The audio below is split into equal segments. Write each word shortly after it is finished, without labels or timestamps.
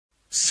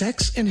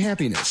Sex and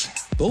happiness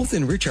both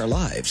enrich our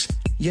lives,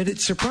 yet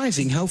it's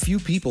surprising how few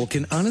people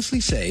can honestly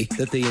say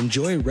that they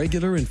enjoy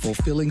regular and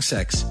fulfilling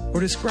sex or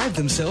describe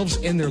themselves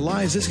and their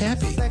lives as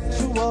happy.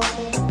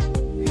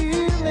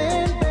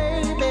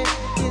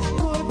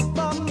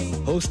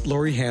 Host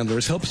Laurie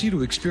Handlers helps you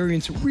to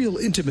experience real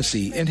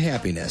intimacy and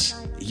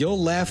happiness.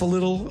 You'll laugh a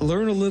little,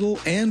 learn a little,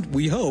 and,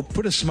 we hope,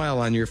 put a smile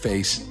on your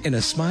face and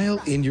a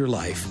smile in your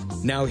life.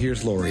 Now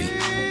here's Laurie.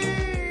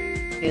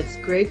 It's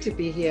great to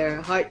be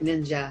here, Heart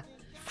Ninja.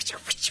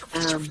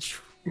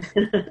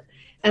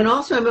 And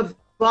also, I'm a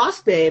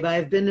boss babe.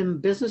 I've been in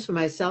business for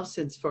myself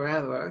since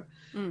forever.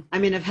 I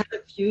mean, I've had a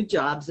few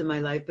jobs in my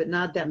life, but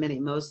not that many.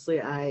 Mostly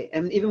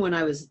and even when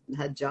I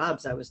had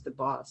jobs, I was the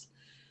boss.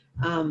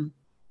 I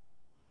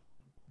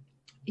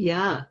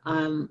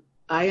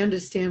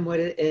understand what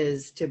it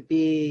is to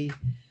be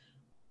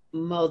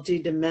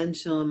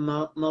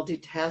multidimensional,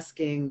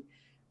 multitasking,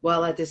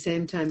 while at the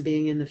same time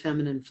being in the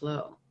feminine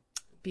flow.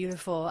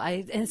 Beautiful.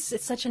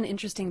 It's such an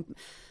interesting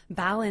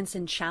balance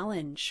and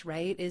challenge,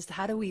 right? Is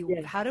how do we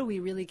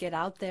really get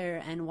out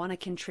there and want to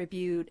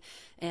contribute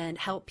and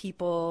help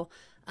people,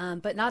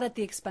 but not at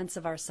the expense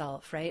of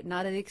ourselves, right?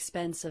 Not at the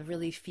expense of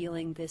really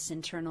feeling this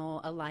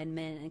internal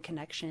alignment and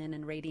connection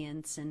and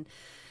radiance. And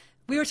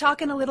we were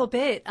talking a little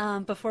bit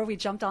before we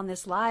jumped on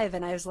this live,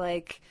 and I was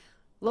like,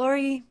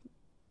 Laurie,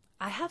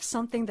 I have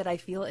something that I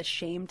feel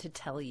ashamed to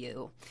tell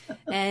you.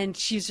 And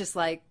she's just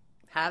like,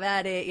 have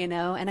at it,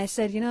 And I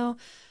said,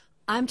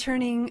 I'm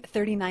turning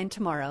 39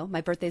 tomorrow.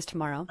 My birthday's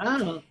tomorrow.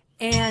 Oh.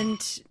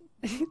 And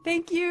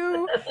thank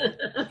you.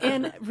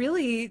 And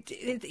really,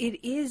 it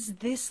is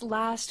this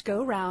last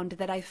go round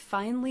that I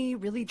finally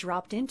really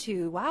dropped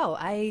into, wow,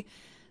 I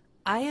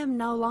am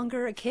no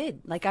longer a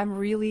kid. Like, I'm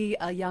really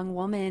a young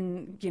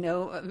woman,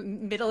 a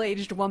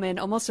middle-aged woman,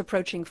 almost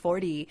approaching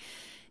 40.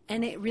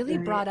 And it really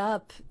brought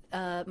up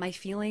my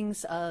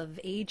feelings of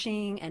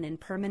aging and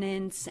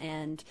impermanence,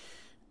 and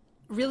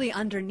really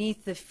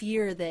underneath the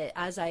fear that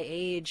as I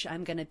age,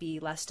 I'm going to be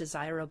less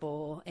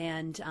desirable,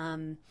 and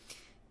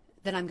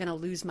that I'm going to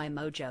lose my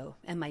mojo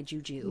and my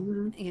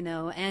juju,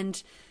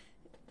 and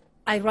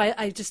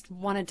I just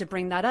wanted to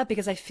bring that up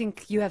because I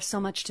think you have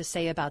so much to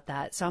say about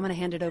that. So I'm going to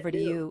hand it over to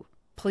you,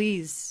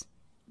 please.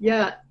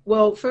 Yeah.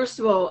 Well, first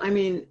of all, I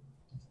mean,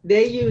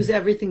 they use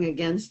everything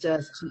against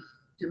us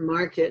to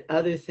market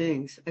other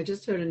things. I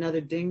just heard another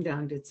ding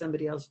dong. Did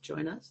somebody else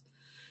join us?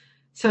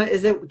 So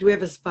do we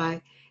have a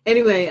spy?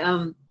 Anyway,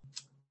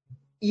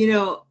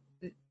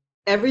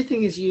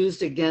 everything is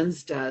used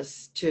against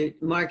us to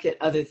market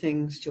other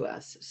things to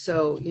us.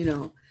 So,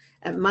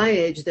 at my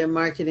age, they're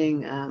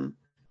marketing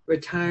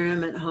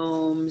retirement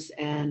homes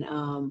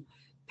and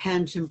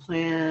pension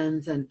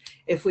plans. And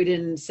if we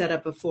didn't set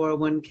up a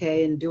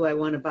 401k, and do I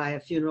want to buy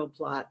a funeral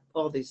plot,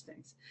 all these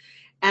things.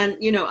 And,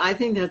 I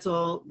think that's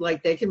all,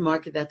 like, they can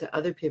market that to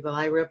other people.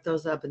 I rip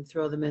those up and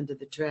throw them into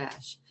the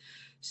trash.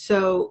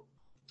 So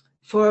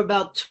for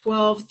about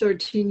 12,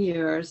 13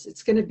 years,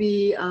 it's going to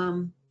be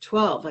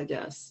 12, I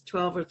guess,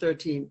 12 or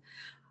 13.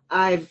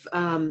 I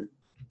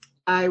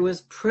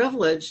was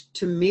privileged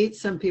to meet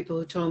some people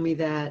who told me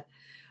that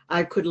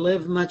I could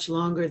live much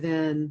longer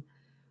than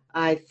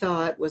I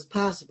thought was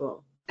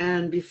possible.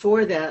 And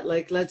before that,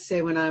 like, let's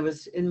say when I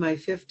was in my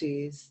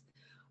 50s,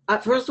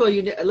 first of all,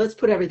 let's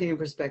put everything in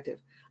perspective.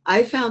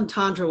 I found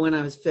Tantra when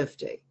I was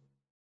 50,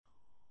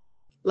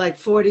 like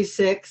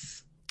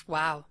 46.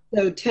 Wow.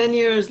 So 10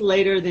 years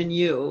later than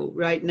you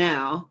right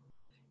now.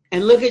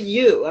 And look at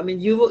you. I mean,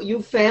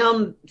 you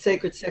found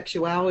sacred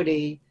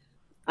sexuality,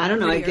 I don't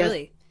know, pretty I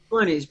early. guess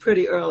 20s,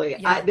 pretty early.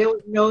 Yeah. There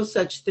was no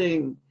such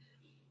thing.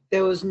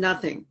 There was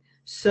nothing.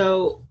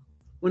 So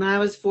when I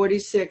was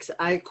 46,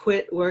 I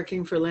quit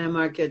working for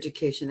Landmark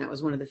Education. That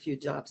was one of the few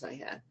jobs I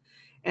had.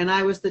 And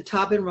I was the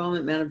top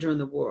enrollment manager in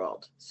the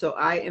world. So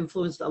I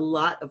influenced a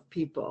lot of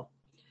people.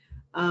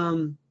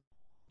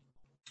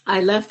 I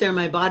left there,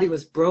 my body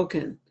was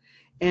broken.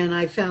 And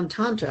I found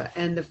Tantra.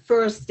 And the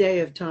first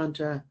day of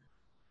Tantra,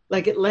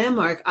 like at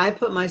Landmark, I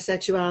put my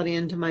sexuality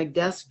into my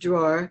desk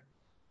drawer,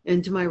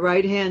 into my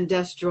right-hand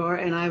desk drawer,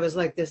 and I was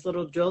like this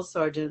little drill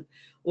sergeant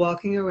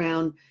walking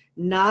around,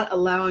 not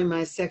allowing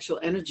my sexual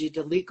energy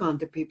to leak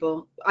onto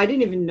people. I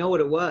didn't even know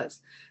what it was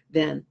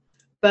then.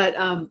 But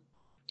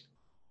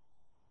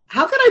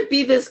how could I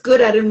be this good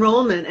at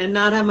enrollment and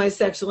not have my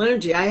sexual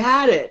energy? I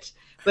had it,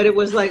 but it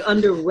was like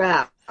under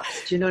wraps.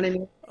 Do you know what I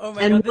mean? Oh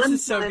my God, this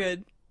is so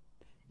good.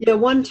 Yeah,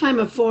 one time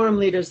a forum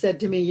leader said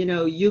to me,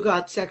 you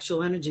got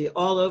sexual energy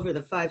all over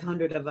the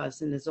 500 of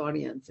us in this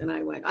audience. And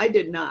I went, I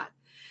did not.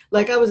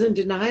 Like, I was in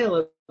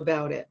denial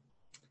about it.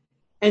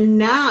 And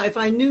now, if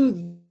I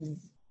knew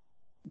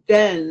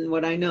then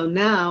what I know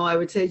now, I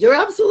would say, you're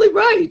absolutely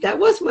right. That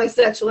was my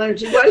sexual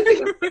energy. Why do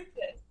you think I it?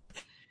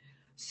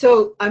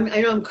 So I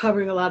know I'm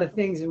covering a lot of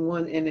things in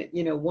one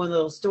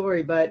little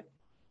story, but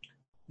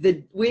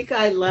the week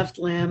I left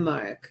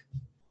Landmark,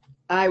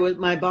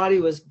 my body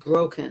was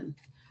broken.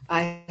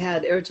 I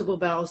had irritable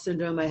bowel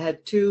syndrome. I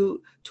had 2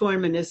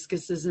 torn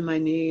meniscuses in my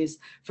knees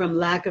from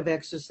lack of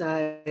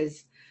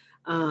exercise.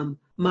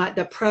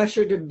 The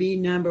pressure to be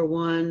number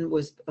one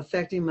was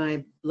affecting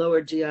my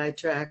lower GI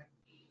tract.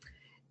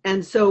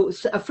 And so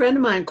a friend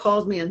of mine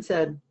called me and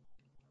said,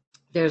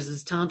 there's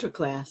this Tantra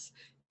class,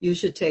 you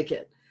should take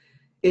it.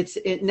 It's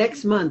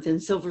next month in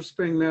Silver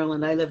Spring,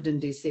 Maryland. I lived in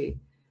DC.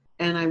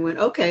 And I went,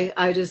 okay,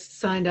 I just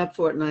signed up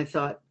for it. And I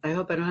thought, I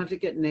hope I don't have to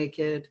get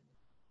naked.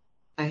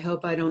 I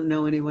hope I don't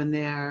know anyone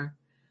there.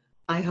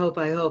 I hope.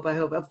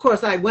 Of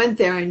course, I went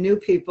there, I knew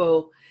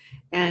people.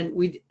 And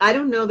I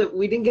don't know that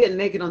we didn't get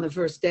naked on the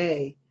first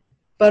day.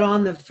 But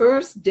on the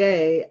first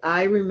day,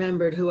 I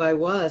remembered who I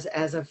was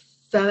as a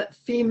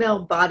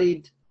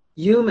female-bodied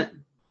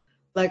human.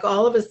 Like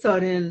all of a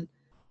sudden,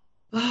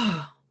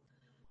 I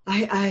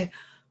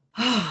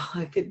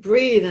could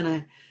breathe,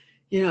 and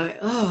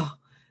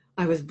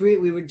I was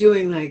breathing. We were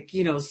doing like,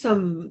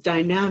 some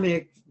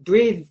dynamic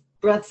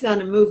breath,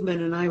 sound, and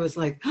movement, and I was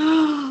like,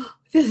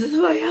 this is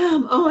who I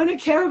am. Oh, and I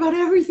care about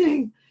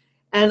everything.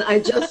 And I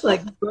just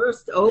like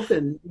burst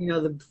open,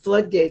 the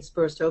floodgates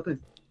burst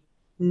open.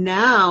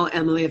 Now,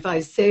 Emily, if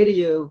I say to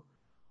you,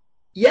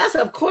 yes,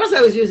 of course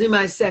I was using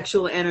my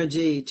sexual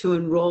energy to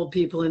enroll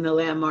people in the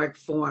Landmark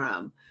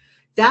Forum.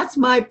 That's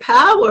my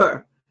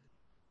power.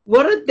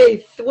 What were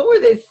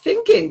they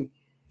thinking?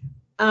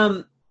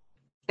 And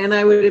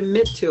I would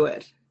admit to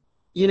it,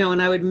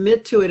 and I would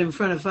admit to it in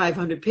front of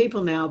 500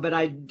 people now, but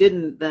I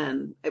didn't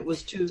then. It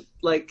was too,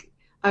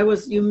 I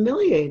was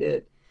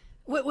humiliated.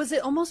 What was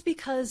it? Almost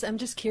because, I'm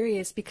just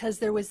curious, because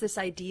there was this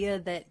idea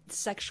that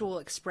sexual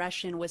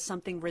expression was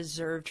something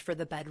reserved for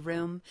the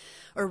bedroom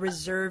or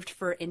reserved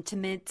for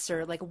intimates,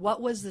 or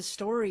what was the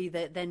story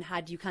that then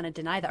had you kind of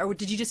deny that? Or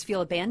did you just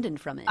feel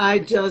abandoned from it? I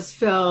just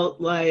felt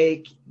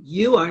like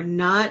you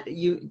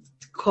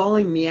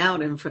calling me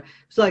out in front.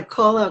 It's like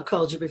call out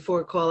culture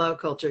before call out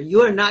culture.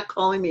 You are not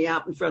calling me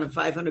out in front of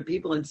 500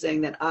 people and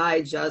saying that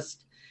I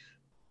just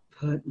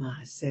put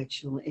my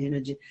sexual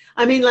energy.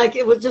 I mean,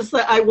 it was just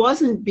I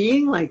wasn't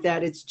being like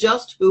that. It's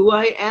just who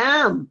I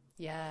am.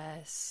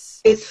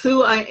 Yes.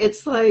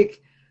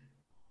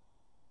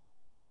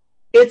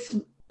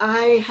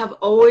 I have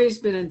always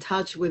been in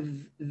touch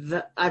with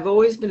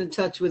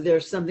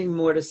there's something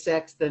more to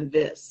sex than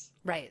this.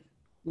 Right.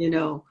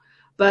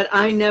 But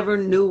I never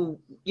knew,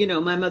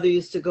 my mother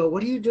used to go,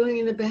 what are you doing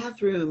in the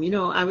bathroom?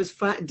 I was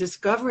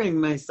discovering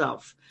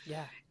myself.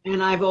 Yeah.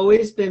 And I've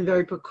always been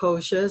very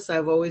precocious.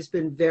 I've always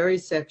been very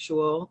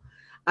sexual.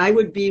 I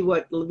would be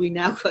what we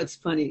now call, it's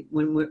funny,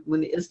 when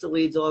the Insta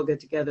leads all get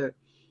together,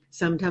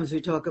 sometimes we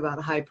talk about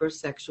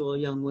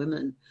hypersexual young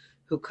women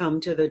who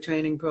come to the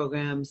training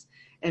programs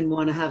and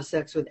want to have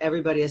sex with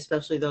everybody,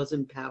 especially those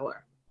in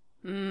power.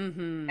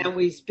 Mm-hmm. And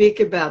we speak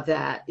about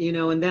that,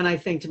 and then I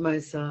think to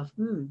myself,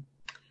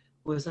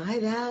 was I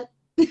that?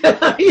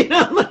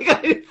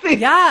 I think.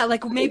 Yeah,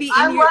 maybe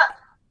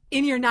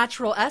in your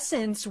natural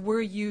essence,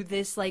 were you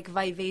this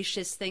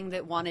vivacious thing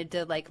that wanted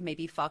to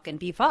maybe fuck and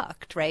be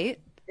fucked, right?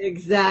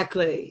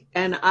 Exactly.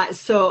 And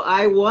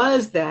I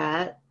was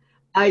that.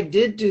 I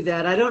did do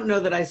that. I don't know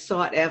that I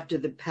sought after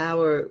the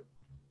power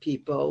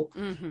people.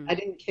 Mm-hmm. I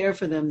didn't care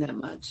for them that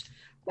much.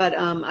 But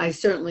I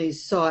certainly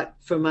sought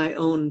for my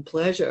own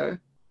pleasure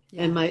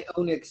and my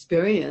own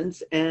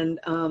experience. And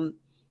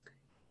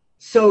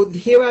so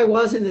here I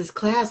was in this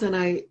class, and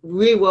I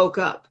woke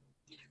up.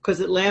 Because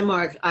at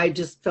Landmark, I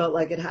just felt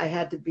like I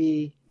had to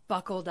be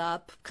buckled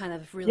up, kind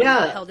of really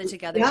held it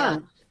together. Yeah.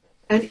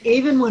 And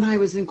even when I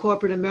was in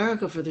corporate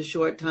America for the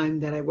short time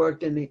that I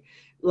worked in the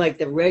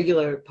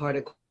regular part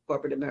of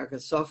corporate America,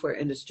 software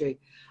industry,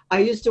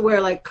 I used to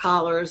wear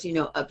collars,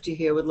 up to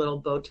here with little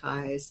bow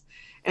ties.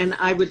 And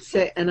I would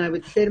say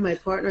to my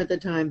partner at the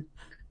time,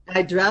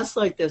 I dress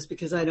like this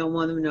because I don't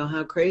want them to know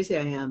how crazy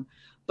I am.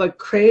 But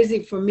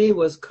crazy for me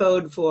was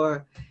code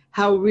for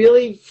how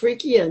really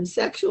freaky and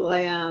sexual I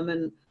am,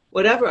 and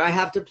whatever. I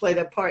have to play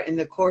that part in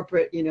the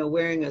corporate,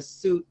 wearing a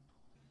suit.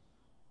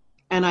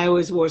 And I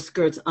always wore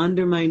skirts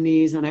under my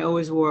knees, and I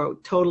always wore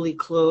totally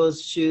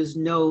closed shoes,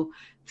 no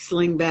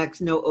slingbacks,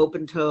 no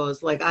open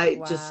toes.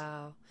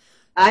 Wow.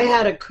 I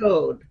had a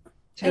code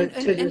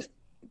and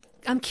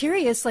I'm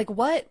curious,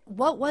 what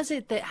was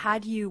it that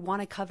had you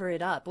want to cover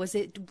it up?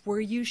 Were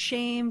you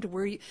shamed?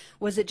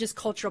 Was it just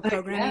cultural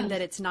programming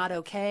that it's not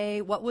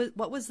okay? What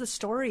was the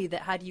story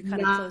that had you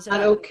kind of close it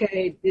up?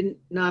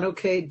 Not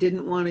okay.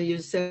 Didn't want to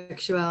use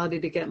sexuality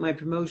to get my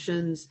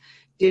promotions.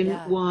 Did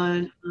not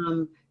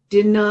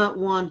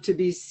want to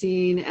be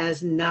seen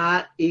as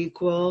not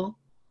equal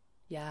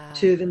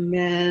to the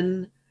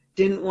men.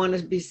 Didn't want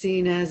to be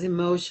seen as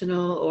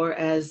emotional or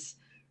as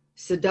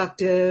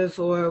seductive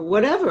or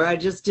whatever. I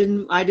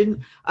did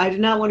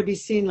not want to be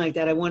seen like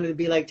that. I wanted to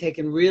be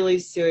taken really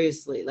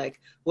seriously.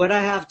 What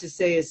I have to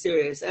say is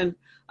serious. And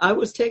I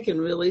was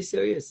taken really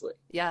seriously.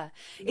 Yeah.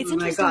 It's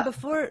interesting.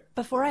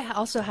 Before I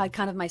also had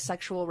kind of my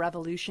sexual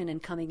revolution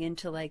and coming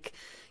into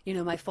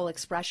my full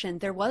expression,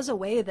 there was a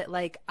way that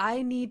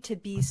I need to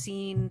be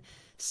seen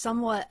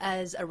somewhat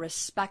as a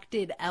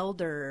respected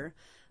elder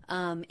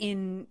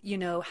in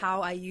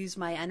how I use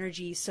my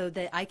energy so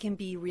that I can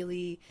be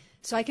really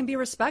so I can be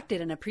respected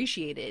and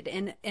appreciated.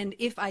 And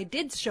if I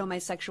did show my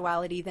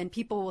sexuality, then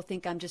people will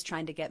think I'm just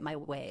trying to get my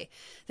way.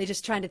 They're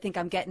just trying to think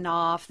I'm getting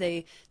off.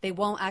 They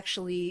won't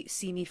actually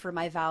see me for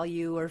my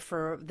value or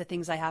for the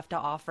things I have to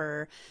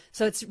offer.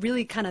 So it's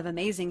really kind of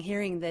amazing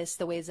hearing this,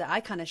 the ways that I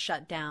kind of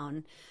shut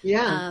down.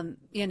 Yeah.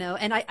 You know,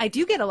 and I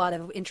do get a lot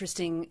of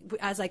interesting,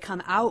 as I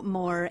come out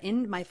more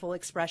in my full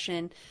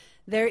expression,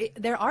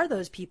 there are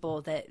those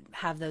people that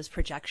have those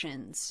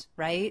projections,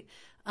 right?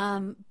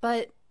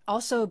 But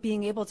also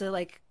being able to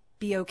like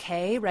be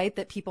okay, right?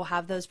 That people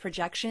have those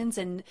projections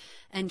and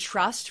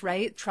trust,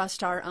 right?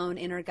 Trust our own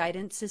inner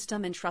guidance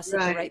system and trust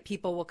that the right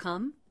people will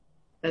come.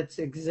 That's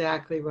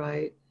exactly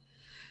right.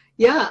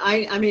 Yeah,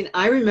 I mean,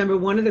 I remember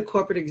one of the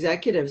corporate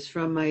executives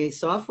from my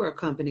software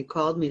company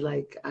called me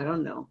like, I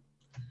don't know.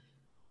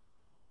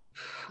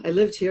 I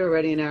lived here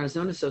already in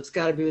Arizona, so it's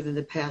got to be within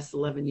the past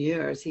 11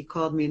 years. He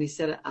called me and he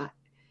said,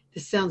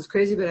 this sounds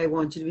crazy, but I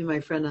want you to be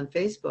my friend on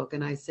Facebook.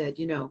 And I said,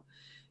 you know,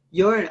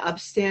 you're an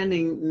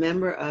upstanding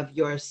member of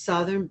your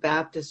Southern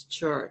Baptist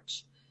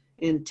Church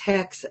in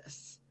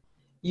Texas.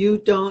 You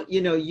don't,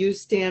 you know, you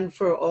stand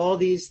for all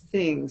these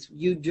things.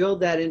 You drilled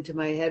that into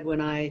my head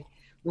when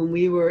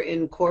we were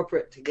in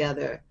corporate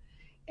together.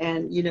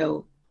 And, you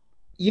know,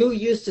 you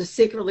used to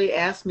secretly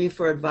ask me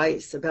for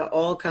advice about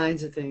all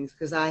kinds of things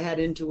because I had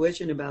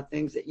intuition about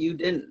things that you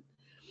didn't.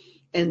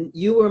 And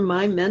you were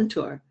my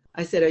mentor.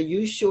 I said, are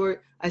you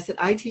sure? I said,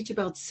 I teach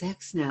about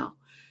sex now.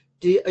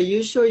 Are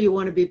you sure you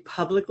want to be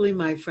publicly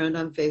my friend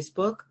on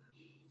Facebook?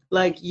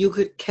 Like you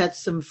could catch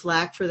some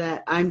flack for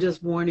that. I'm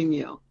just warning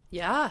you.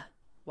 Yeah.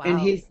 Wow. And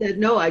he said,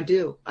 no, I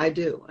do.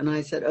 And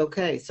I said,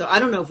 okay. So I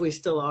don't know if we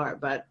still are,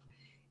 but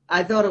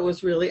I thought it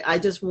was really, I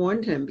just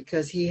warned him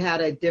because he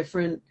had a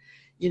different,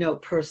 you know,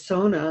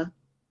 persona.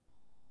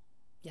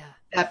 Yeah.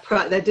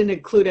 That didn't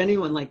include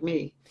anyone like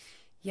me.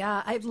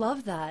 Yeah, I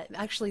love that.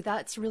 Actually,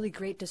 that's really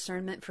great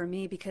discernment for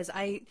me because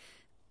I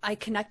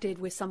connected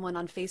with someone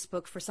on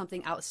Facebook for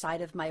something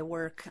outside of my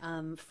work,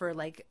 for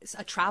like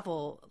a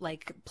travel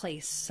like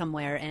place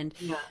somewhere, and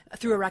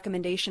through a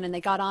recommendation, and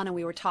they got on and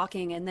we were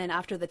talking, and then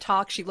after the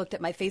talk she looked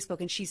at my Facebook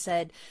and she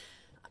said,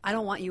 I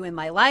don't want you in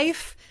my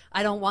life.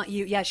 I don't want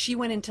you. Yeah, she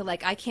went into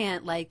like, I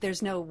can't, like,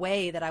 there's no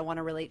way that I want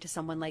to relate to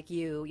someone like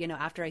you, you know,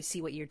 after I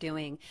see what you're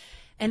doing.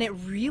 And it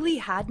really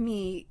had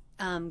me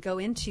go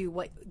into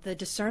what the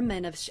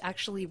discernment of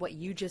actually what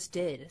you just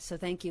did. So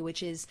thank you,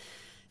 which is,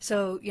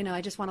 so, you know,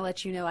 I just want to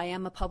let you know I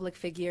am a public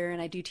figure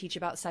and I do teach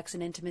about sex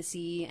and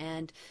intimacy.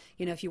 And,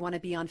 you know, if you want to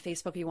be on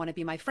Facebook, or you want to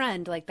be my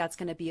friend, like that's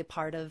going to be a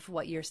part of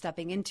what you're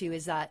stepping into.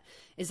 Is that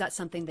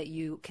something that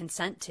you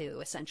consent to,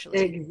 essentially?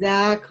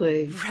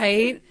 Exactly.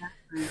 Right.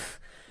 Exactly.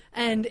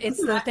 And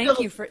it's thank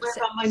you for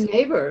my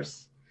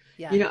neighbors.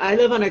 Yeah. You know, I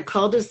live on a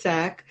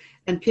cul-de-sac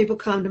and people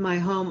come to my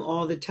home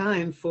all the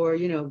time for,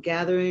 you know,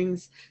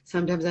 gatherings.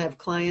 Sometimes I have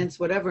clients,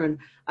 whatever. And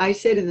I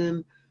say to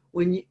them,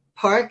 when you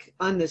park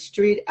on the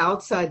street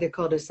outside the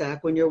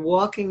cul-de-sac, when you're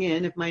walking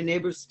in, if my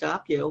neighbors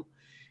stop you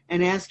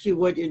and ask you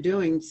what you're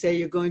doing, say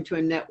you're going to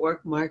a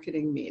network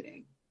marketing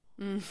meeting.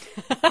 You're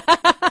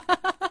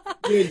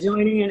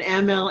joining an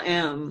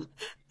MLM,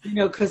 you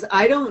know, because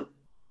I don't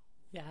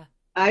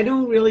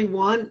really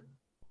want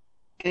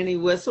any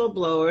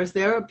whistleblowers.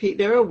 There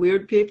are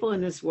weird people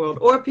in this world,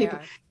 or people,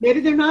 maybe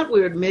they're not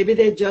weird. Maybe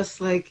they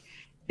just like,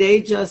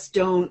 they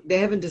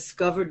haven't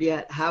discovered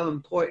yet how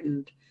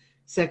important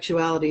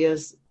sexuality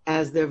is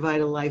as their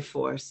vital life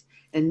force.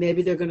 And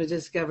maybe they're going to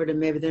discover it and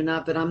maybe they're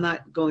not, but I'm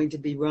not going to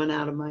be run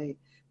out of my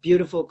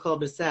beautiful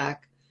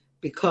cul-de-sac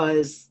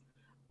because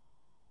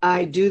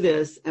I do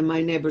this and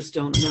my neighbors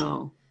don't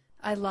know.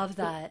 I love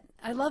that.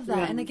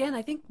 Yeah. And again,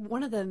 I think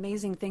one of the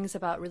amazing things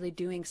about really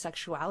doing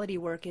sexuality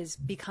work is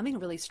becoming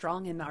really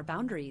strong in our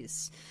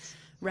boundaries,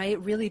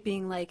 right? Really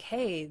being like,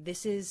 hey,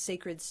 this is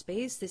sacred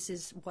space. This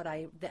is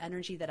the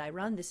energy that I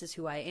run. This is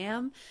who I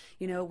am.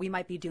 You know, we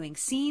might be doing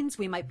scenes.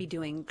 We might be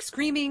doing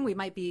screaming. We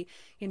might be,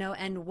 you know,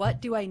 and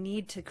what do I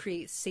need to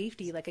create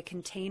safety, like a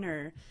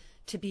container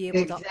to be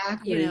able to,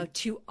 you know,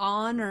 to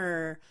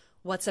honor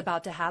what's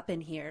about to happen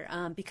here.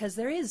 Because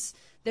there is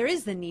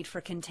the need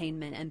for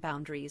containment and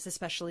boundaries,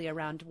 especially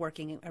around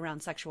working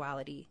around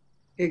sexuality.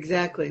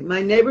 Exactly.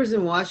 My neighbors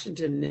in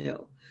Washington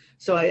knew.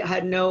 So I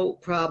had no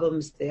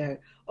problems there.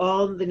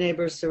 All the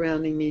neighbors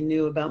surrounding me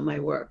knew about my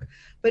work.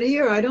 But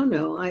here, I don't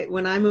know.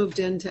 When I moved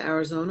into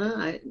Arizona,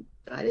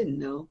 I didn't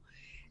know.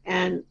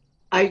 And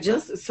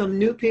some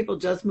new people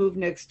just moved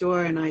next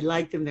door and I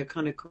like them. They're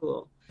kind of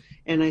cool.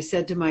 And I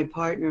said to my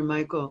partner,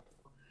 Michael,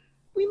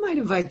 we might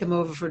invite them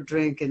over for a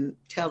drink and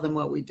tell them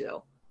what we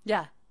do.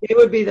 Yeah. They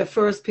would be the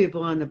first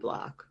people on the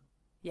block.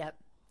 Yep.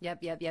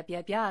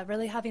 Yeah.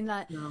 Really having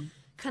that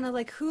kind of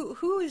like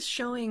who is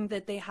showing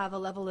that they have a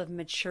level of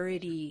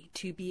maturity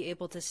to be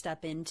able to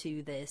step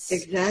into this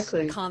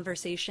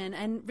conversation,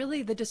 and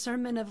really the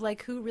discernment of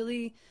like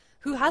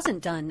who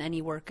hasn't done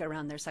any work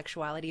around their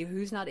sexuality,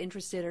 who's not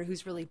interested, or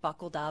who's really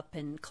buckled up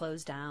and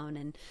closed down.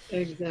 And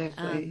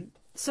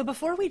so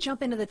before we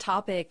jump into the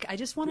topic, I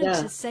just wanted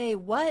to say,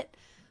 what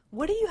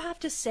do you have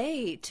to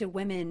say to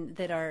women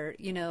that are,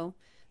 you know,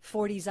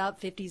 40s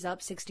up, 50s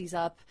up, 60s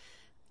up,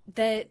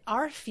 that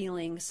are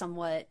feeling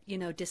somewhat,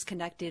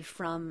 disconnected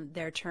from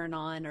their turn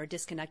on or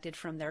disconnected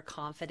from their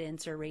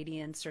confidence or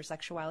radiance or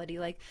sexuality.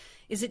 Like,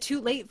 is it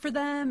too late for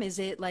them? Is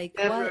it like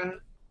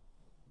what?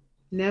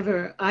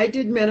 Never. I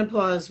did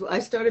menopause. I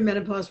started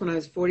menopause when I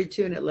was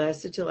 42 and it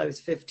lasted till I was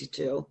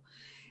 52.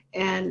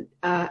 And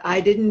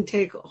I didn't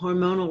take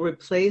hormonal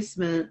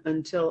replacement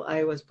until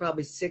I was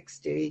probably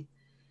 60.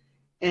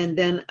 And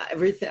then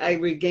I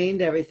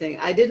regained everything.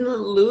 I didn't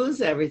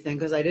lose everything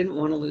because I didn't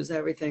want to lose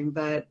everything,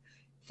 but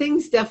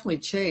things definitely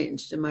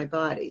changed in my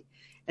body.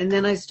 And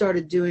then I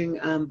started doing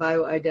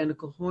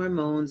bioidentical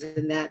hormones,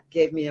 and that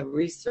gave me a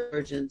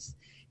resurgence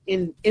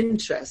in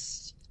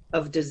interest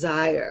of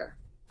desire.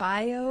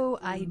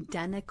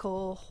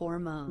 Bioidentical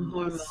hormones.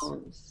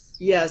 Hormones.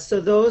 Yeah, so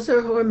those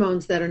are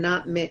hormones that are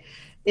not made.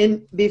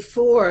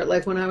 Before,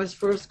 like when I was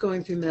first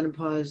going through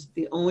menopause,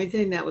 the only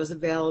thing that was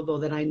available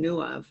that I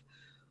knew of,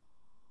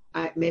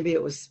 maybe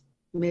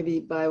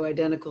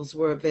bioidenticals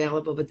were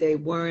available, but they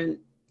weren't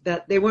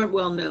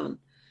well known.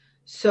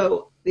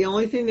 So the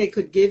only thing they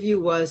could give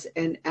you was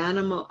an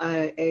animal,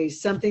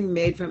 something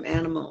made from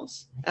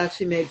animals,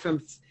 actually made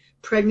from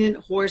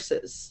pregnant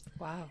horses.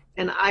 Wow.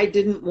 And I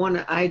didn't want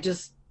to. I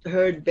just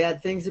heard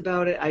bad things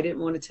about it. I didn't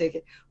want to take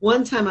it.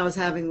 One time I was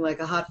having like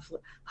a hot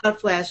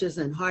flashes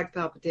and heart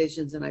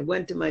palpitations, and I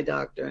went to my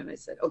doctor and I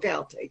said, okay,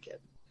 I'll take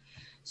it.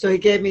 So he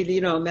gave me,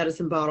 a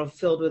medicine bottle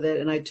filled with it,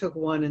 and I took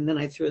one and then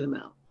I threw them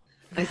out.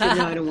 I said,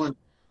 no, I don't want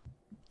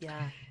it.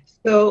 Yeah.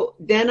 So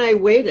then I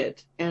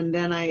waited, and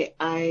then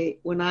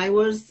when I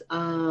was,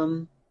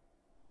 I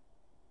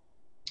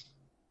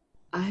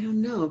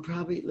don't know,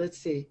 probably, let's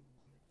see.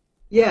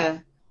 Yeah,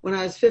 when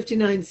I was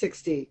 59,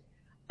 60,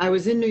 I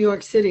was in New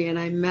York City, and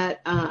I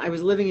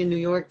was living in New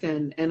York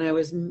then, and I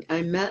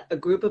met a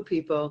group of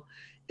people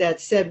that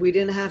said we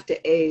didn't have to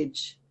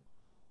age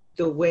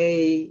the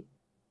way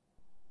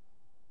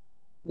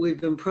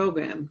we've been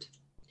programmed.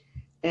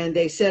 And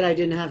they said I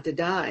didn't have to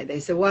die. They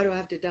said, why do I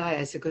have to die?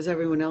 I said, because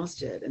everyone else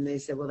did. And they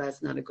said, well,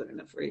 that's not a good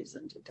enough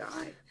reason to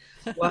die.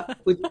 What,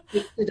 would you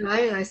choose to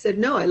die? And I said,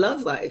 no, I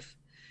love life.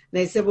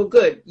 And they said, well,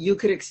 good, you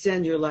could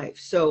extend your life.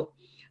 So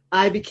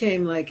I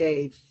became like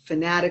a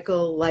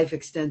fanatical life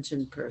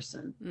extension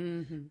person.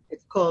 Mm-hmm.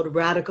 It's called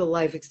radical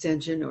life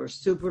extension or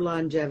super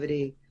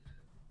longevity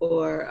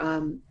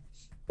or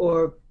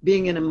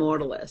being an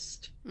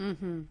immortalist.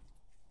 Mm-hmm.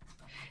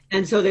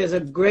 And so there's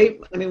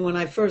when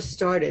I first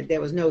started, there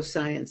was no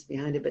science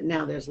behind it, but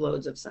now there's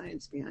loads of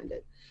science behind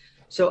it.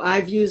 So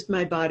I've used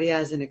my body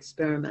as an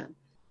experiment.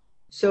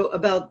 So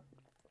about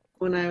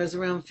when I was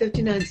around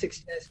 59,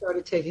 60, I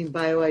started taking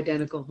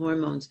bioidentical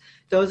hormones.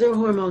 Those are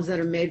hormones that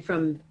are made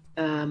from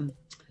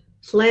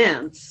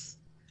plants,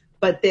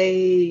 but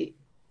they,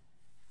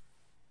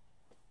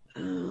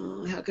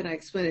 how can I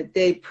explain it?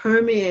 They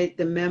permeate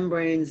the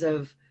membranes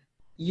of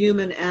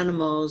human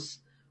animals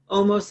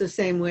almost the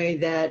same way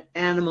that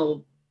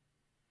animal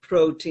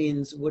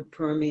proteins would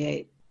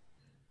permeate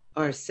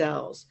our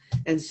cells.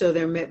 And so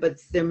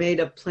they're made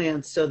of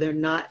plants, so they're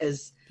not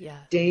as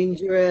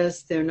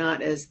dangerous, they're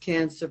not as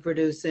cancer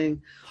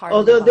producing.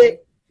 Although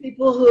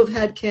people who have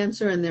had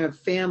cancer in their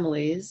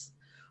families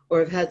or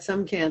have had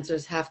some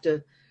cancers have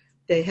to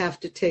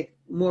take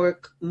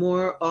more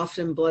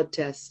often blood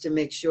tests to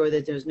make sure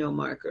that there's no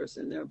markers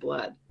in their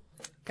blood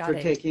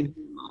taking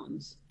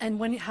hormones.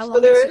 And how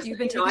long have you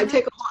been taking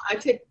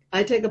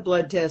I take a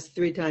blood test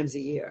 3 times a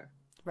year.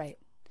 Right.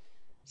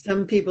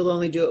 Some people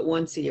only do it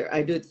once a year.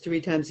 I do it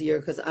 3 times a year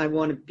because I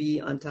want to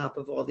be on top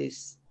of all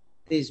these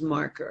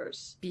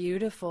markers.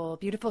 Beautiful,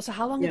 beautiful. So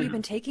how long have you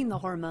been taking the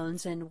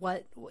hormones, and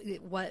what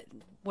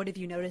have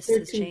you noticed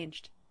has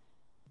changed?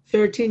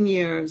 13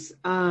 years.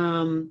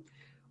 I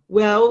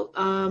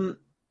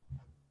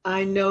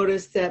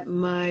noticed that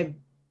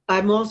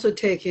I'm also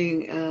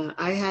taking,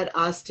 I had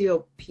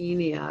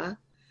osteopenia,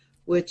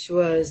 which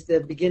was the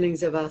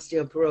beginnings of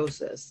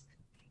osteoporosis.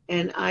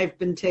 And I've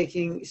been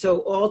taking,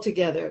 so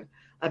altogether,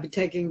 I've been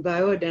taking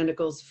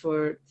bioidenticals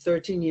for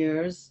 13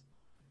 years.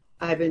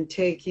 I've been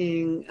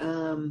taking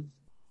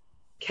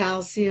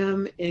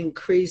calcium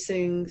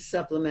increasing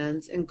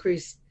supplements,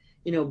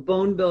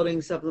 bone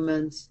building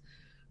supplements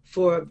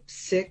for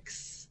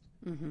 6.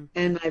 Mm-hmm.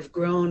 And I've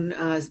grown,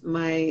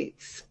 my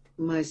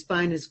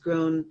spine has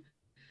grown.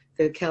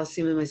 The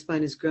calcium in my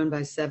spine has grown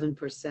by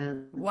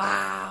 7%.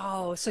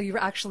 Wow. So you're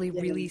actually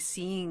really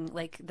seeing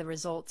like the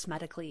results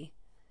medically.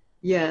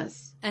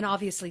 Yes. And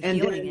obviously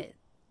feeling it.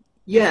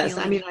 Yes.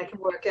 I mean, I can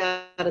work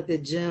out at the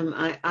gym.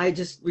 I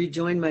just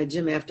rejoined my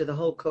gym after the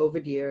whole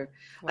COVID year.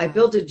 Wow. I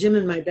built a gym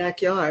in my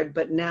backyard,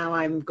 but now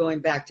I'm going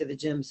back to the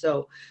gym.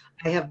 So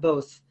I have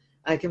both.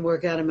 I can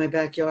work out in my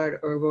backyard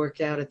or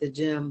work out at the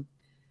gym.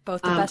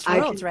 Both the best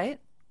worlds, right?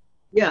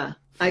 Yeah.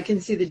 I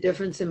can see the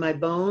difference in my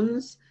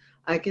bones.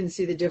 I can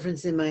see the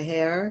difference in my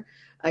hair.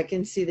 I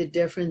can see the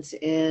difference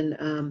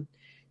in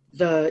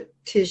the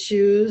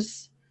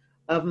tissues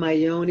of my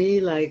yoni.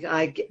 Like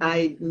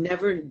I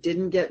never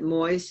didn't get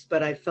moist,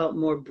 but I felt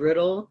more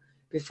brittle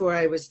before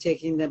I was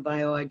taking the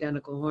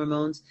bioidentical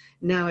hormones.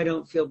 Now I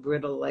don't feel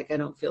brittle. Like I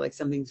don't feel like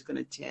something's going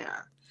to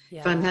tear.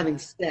 Yeah. If I'm having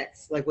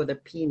sex, like with a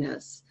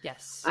penis,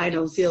 yes, I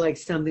don't feel like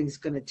something's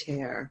going to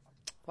tear.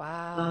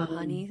 Wow,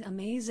 honey,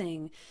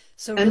 amazing.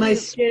 So And really, my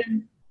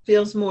skin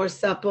feels more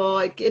supple.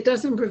 Like, it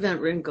doesn't prevent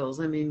wrinkles.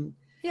 I mean,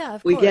 yeah,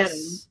 of we get them,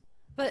 course.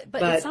 But it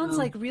but sounds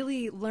like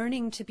really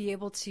learning to be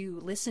able to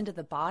listen to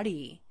the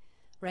body,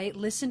 right?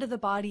 Listen to the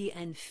body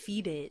and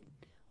feed it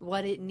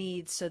what it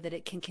needs so that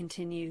it can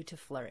continue to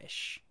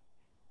flourish.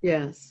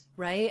 yes.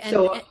 Right.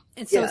 So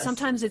And so yes,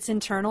 sometimes it's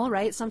internal,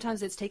 right?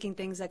 Sometimes it's taking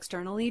things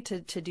externally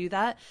to do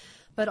that,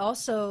 but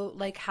also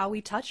like how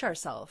we touch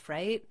ourselves,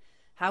 right?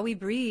 How we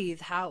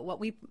breathe,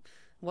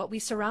 what we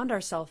surround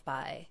ourselves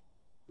by,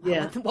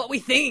 yeah. what we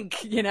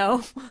think, you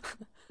know?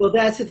 Well,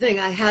 that's the thing.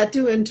 I had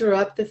to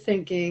interrupt the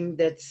thinking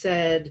that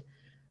said,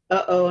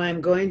 "Uh-oh,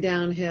 I'm going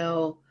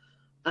downhill.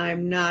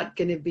 I'm not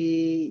going to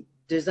be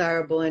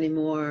desirable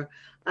anymore.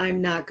 I'm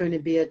not going to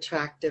be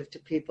attractive to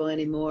people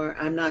anymore.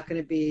 I'm not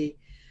going to be,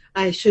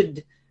 I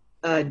should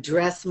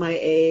dress my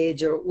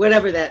age," or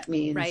whatever that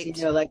means. You Right.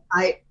 know, like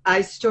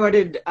I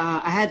started,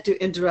 I had to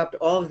interrupt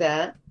all of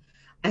that.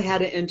 I had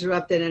to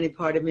interrupt that any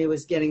part of me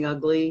was getting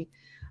ugly.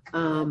 Yep.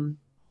 Um,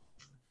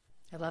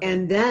 I love it.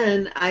 and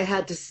then I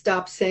had to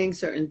stop saying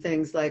certain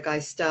things. Like I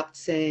stopped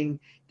saying,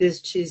 "This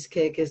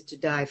cheesecake is to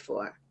die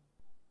for."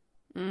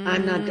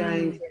 I'm not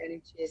dying for any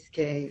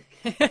cheesecake.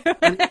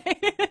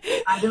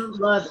 I don't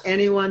love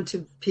anyone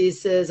to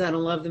pieces. I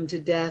don't love them to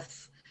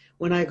death.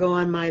 When I go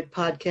on my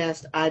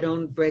podcast, I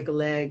don't break a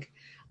leg.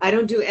 I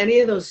don't do any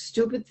of those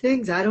stupid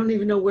things. I don't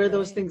even know where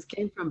those Right. things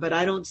came from, but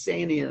I don't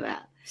say any of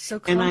that.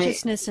 So And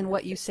consciousness in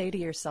what you say to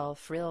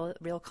yourself, real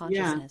yeah.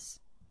 consciousness.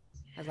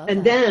 I love And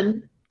that.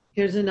 then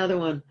here's another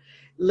one.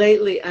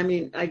 Lately, I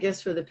mean, I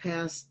guess for the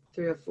past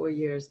 3 or 4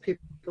 years,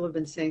 people have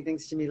been saying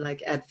things to me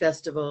like at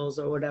festivals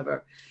or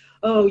whatever.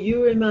 "Oh,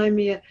 you remind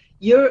me,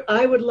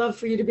 I would love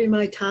for you to be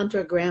my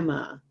Tantra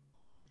grandma."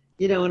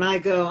 You know, and I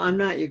go, "I'm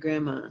not your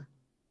grandma.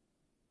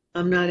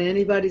 I'm not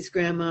anybody's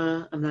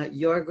grandma. I'm not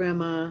your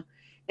grandma."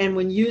 And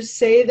when you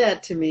say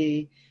that to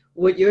me,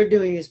 what you're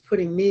doing is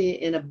putting me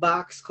in a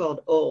box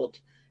called old.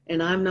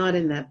 And I'm not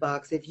in that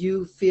box. If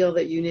you feel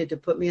that you need to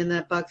put me in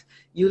that box,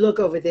 you look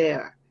over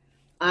there.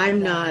 Love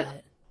I'm not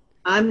that.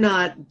 I'm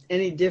not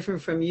any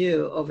different from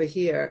you over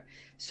here.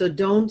 So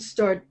don't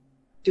start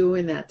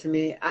doing that to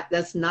me.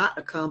 That's not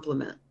a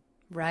compliment.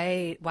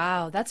 Right.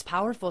 Wow. That's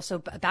powerful. So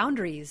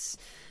boundaries.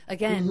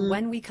 Again, Hmm.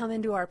 when we come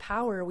into our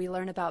power, we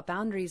learn about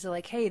boundaries. They're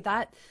like, hey,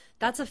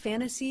 that's a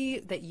fantasy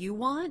that you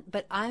want,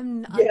 but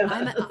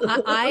Yeah.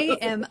 I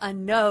am a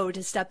no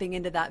to stepping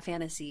into that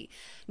fantasy.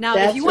 Now,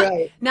 if you That's want,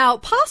 right. now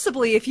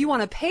possibly if you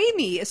want to pay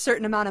me a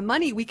certain amount of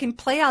money, we can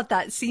play out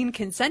that scene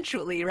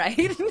consensually,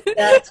 right?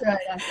 That's right.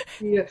 I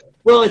see you.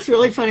 Well, it's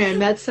really funny. I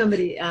met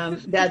somebody.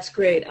 That's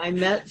great. I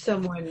met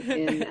someone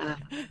in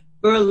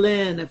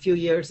Berlin a few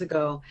years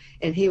ago,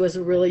 and he was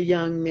a really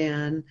young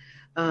man.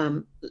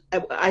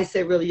 I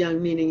say really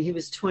young, meaning he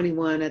was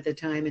 21 at the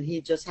time, and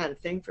he just had a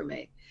thing for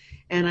me.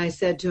 And I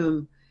said to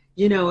him,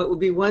 "You know, it would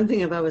be one thing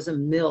if I was a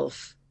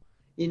MILF,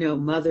 you know,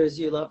 mothers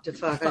you love to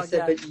fuck." I Fuck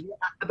said, yeah.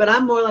 but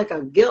I'm more like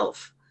a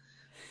GILF,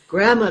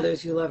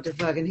 grandmothers you love to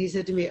fuck. And he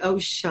said to me, "Oh,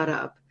 shut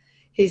up."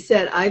 He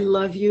said, "I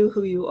love you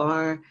who you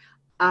are.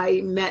 I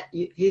met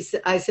you." He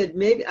said, I said,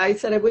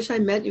 "I wish I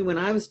met you when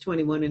I was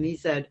 21." And he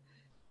said,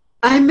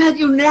 "I met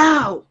you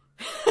now,"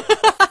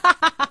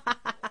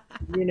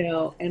 you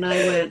know, and I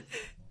went,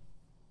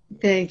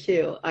 "Thank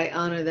you. I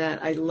honor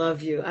that. I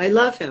love you." I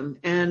love him.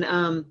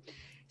 And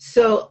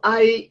so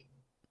I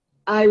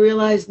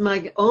realized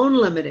my own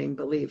limiting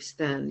beliefs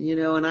then, you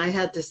know, and I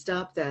had to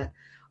stop that.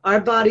 Our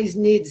bodies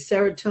need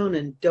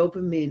serotonin,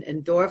 dopamine,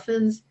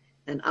 endorphins,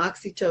 and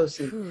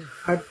oxytocin. Whew.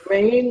 Our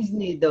brains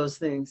need those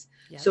things.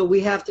 Yep. So we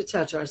have to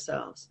touch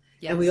ourselves.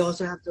 And we Yes.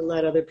 also have to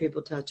let other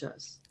people touch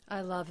us.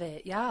 I love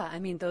it. Yeah. I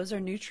mean, those are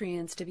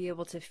nutrients to be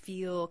able to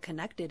feel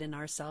connected in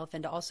ourselves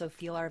and to also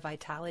feel our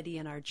vitality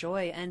and our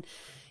joy. And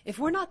if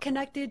we're not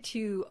connected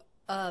to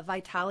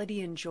vitality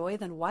and joy,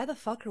 then why the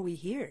fuck are we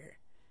here?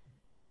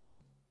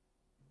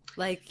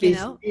 Like, you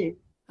know,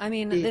 I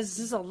mean, Be- this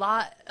is a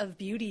lot of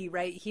beauty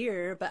right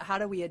here, but how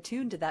do we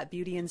attune to that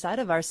beauty inside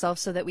of ourselves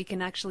so that we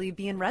can actually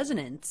be in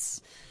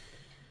resonance?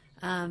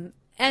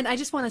 And I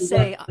just want to You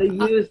say, got to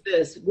use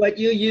this. What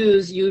you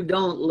use, you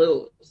don't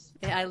lose.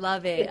 I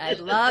love it. I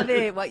love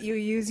it. What you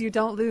use, you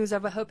don't lose. I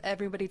hope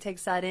everybody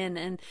takes that in.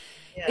 And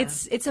Yeah.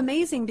 it's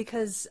amazing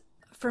because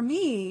for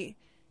me,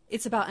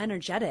 it's about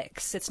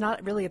energetics. It's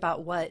not really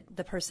about what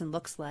the person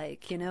looks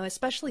like, you know,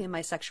 especially in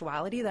my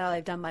sexuality that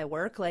I've done my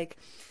work. Like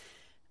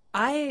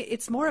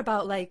it's more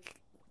about like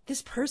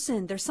this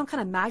person, there's some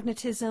kind of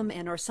magnetism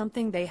and or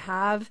something they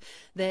have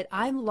that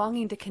I'm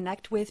longing to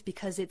connect with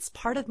because it's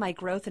part of my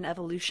growth and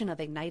evolution of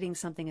igniting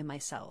something in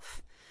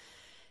myself.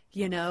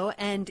 You know,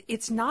 and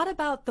it's not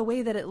about the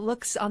way that it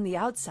looks on the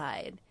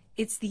outside.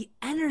 It's the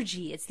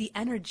energy, it's the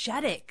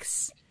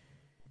energetics.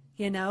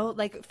 You know,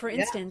 like for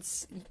Yeah.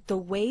 instance, the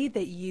way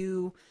that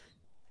you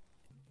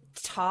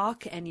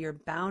talk and your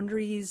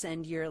boundaries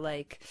and your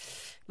like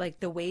like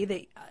the way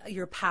that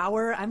your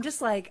power, I'm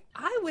just like,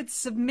 I would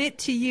submit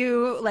to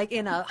you like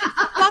in a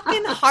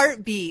fucking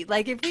heartbeat.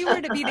 Like if we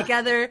were to be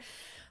together,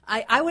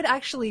 I would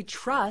actually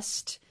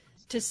trust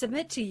to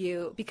submit to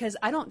you, because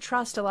I don't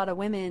trust a lot of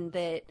women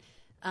that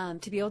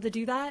to be able to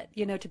do that,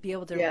 you know, to be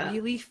able to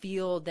really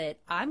feel that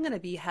I'm going to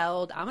be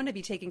held, I'm going to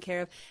be taken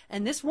care of.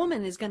 And this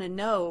woman is going to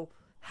know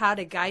how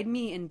to guide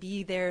me and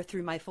be there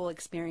through my full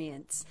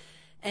experience.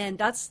 And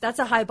that's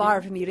a high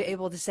bar for me to be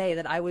able to say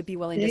that I would be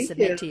willing to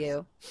submit to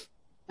you.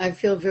 I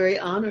feel very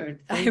honored.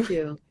 Thank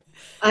you.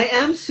 I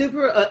am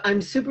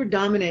I'm super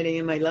dominating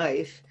in my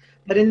life,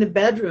 but in the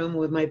bedroom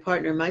with my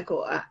partner,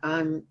 Michael,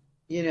 I'm,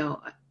 you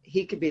know,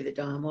 he could be the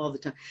dom all the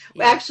time.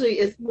 Yeah. Actually,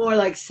 it's more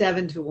like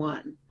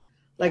 7-1.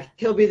 Like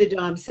he'll be the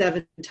dom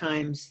 7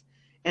 times.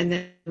 And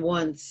then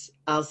once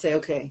I'll say,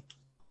 okay,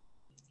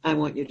 I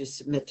want you to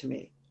submit to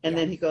me. And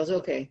then he goes,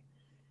 okay.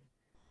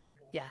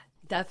 Yeah,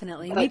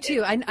 definitely. Me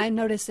too. I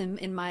notice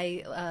in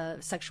my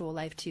sexual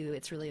life too,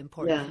 it's really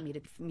important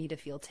for me to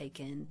feel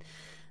taken.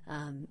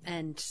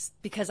 And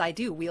because I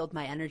do wield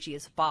my energy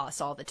as a boss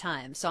all the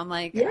time. So I'm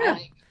like,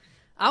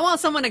 I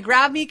want someone to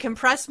grab me,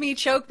 compress me,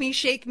 choke me,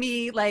 shake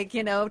me, like,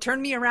 you know, turn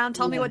me around,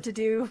 tell me what to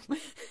do.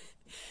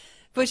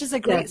 Which is a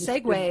great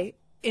segue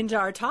into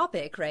our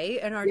topic, right?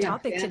 And our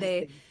topic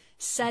today,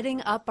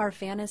 setting up our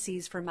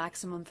fantasies for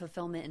maximum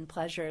fulfillment and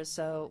pleasure.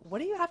 So what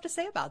do you have to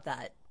say about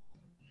that?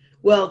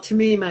 Well, to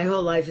me, my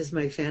whole life is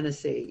my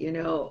fantasy. You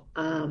know,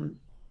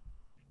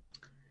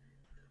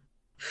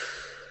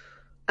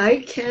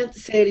 I can't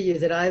say to you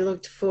that I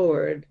looked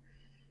forward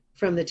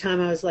from the time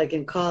I was like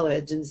in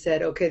college and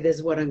said, okay, this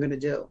is what I'm going to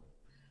do.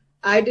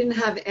 I didn't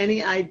have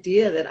any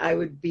idea that I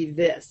would be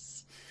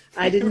this.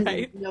 I didn't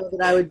know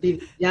that I would be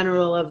the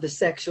general of the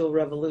sexual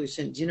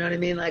revolution. Do you know what I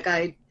mean? Like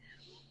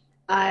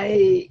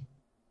I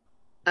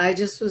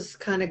just was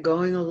kind of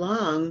going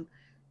along.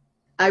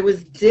 I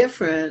was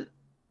different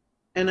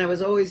and I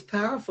was always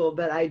powerful,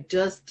 but I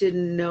just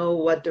didn't know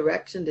what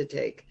direction to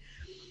take.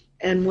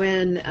 And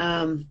when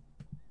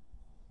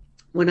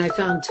I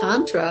found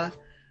Tantra,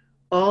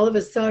 all of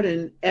a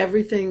sudden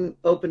everything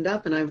opened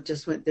up and I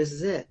just went, this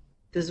is it.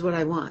 This is what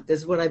I want. This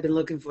is what I've been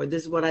looking for.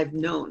 This is what I've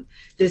known.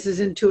 This is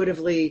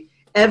intuitively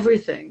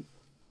everything.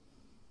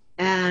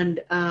 And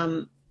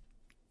so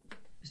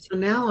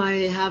now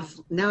I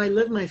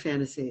live my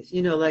fantasies.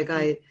 You know, like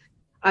I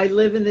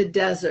live in the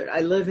desert.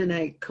 I live in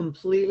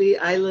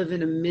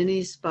a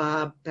mini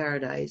spa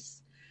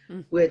paradise,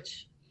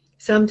 which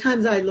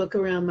sometimes I look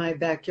around my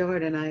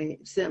backyard and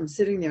I'm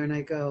sitting there and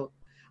I go,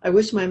 I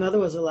wish my mother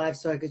was alive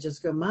so I could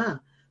just go, Ma,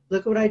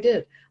 look what I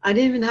did. I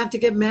didn't even have to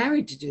get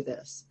married to do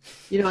this.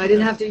 You know, I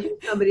didn't have to use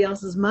somebody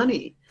else's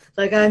money.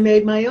 Like I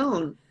made my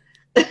own.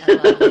 I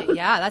love it.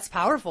 Yeah, that's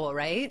powerful,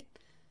 right?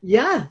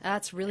 Yeah.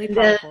 That's really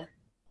powerful.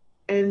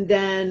 And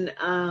then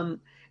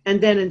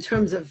in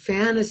terms of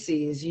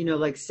fantasies, you know,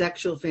 like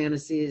sexual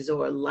fantasies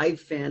or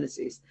life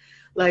fantasies,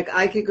 like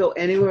I could go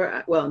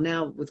anywhere. Well,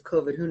 now with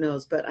COVID, who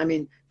knows? But I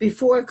mean,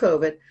 before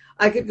COVID,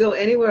 I could go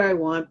anywhere I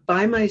want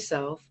by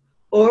myself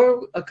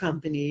or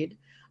accompanied.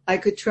 I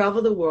could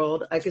travel the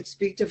world. I could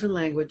speak different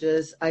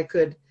languages. I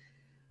could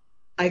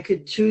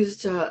choose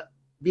to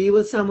be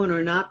with someone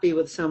or not be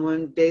with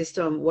someone based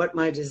on what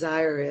my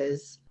desire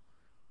is.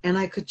 And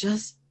I could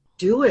just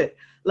do it.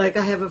 Like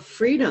I have a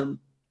freedom.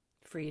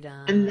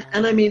 And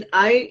I mean,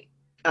 I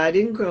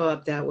didn't grow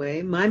up that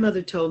way. My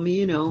mother told me,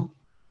 you know,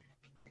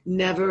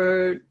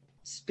 never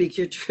speak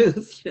your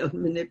truth, you know,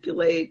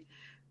 manipulate,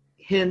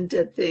 hint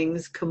at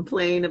things,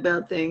 complain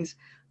about things.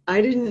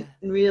 I didn't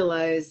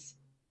realize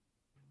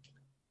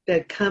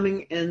that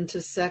coming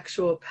into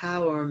sexual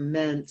power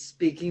meant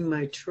speaking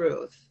my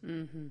truth.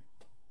 Mm-hmm.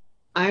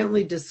 I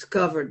only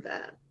discovered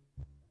that.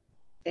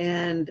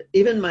 And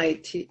even my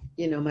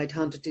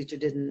Tantra teacher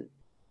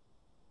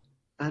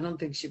I don't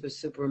think she was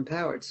super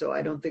empowered. So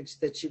I don't think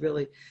that she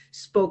really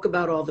spoke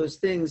about all those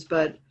things,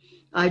 but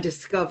I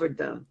discovered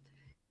them.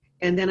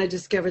 And then I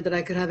discovered that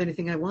I could have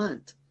anything I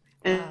want.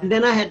 And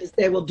then I had to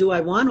say, well, do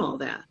I want all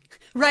that?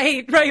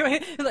 Right.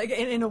 Like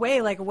in a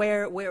way, like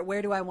where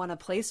do I want to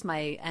place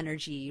my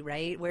energy,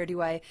 right? Where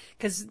do I,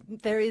 because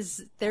there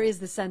is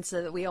the sense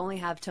that we only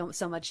have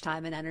so much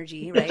time and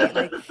energy, right?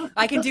 Like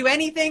I can do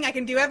anything, I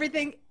can do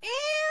everything,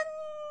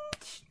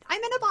 and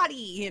I'm in a body,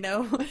 you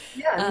know?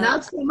 Yeah,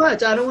 not so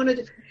much. I don't want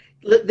to,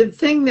 the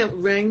thing that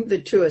rang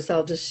the truest,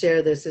 I'll just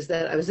share this, is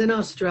that I was in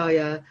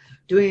Australia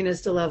doing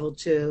this to level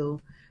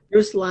 2.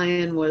 Bruce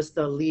Lyon was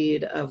the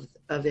lead of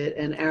it,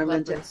 and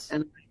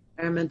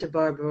Araminta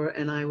Barber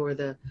and I were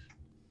the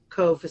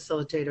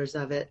co-facilitators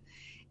of it.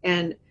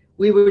 And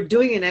we were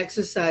doing an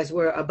exercise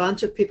where a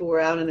bunch of people were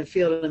out in the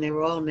field and they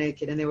were all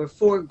naked, and there were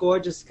 4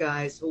 gorgeous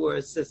guys who were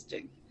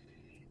assisting.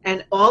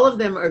 And all of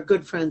them are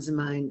good friends of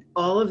mine.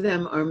 All of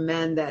them are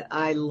men that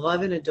I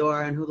love and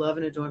adore and who love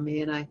and adore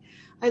me. And I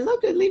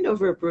leaned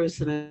over at Bruce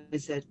and I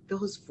said,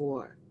 those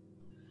 4,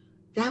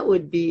 that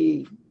would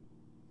be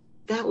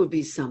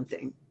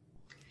something.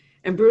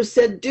 And Bruce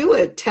said, do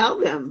it, tell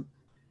them.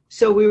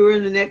 So we were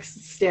in the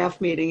next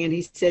staff meeting and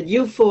he said,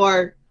 you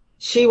 4,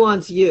 she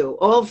wants you,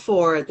 all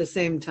 4 at the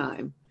same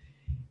time.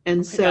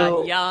 And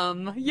God,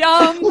 yum.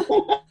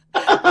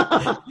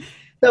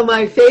 So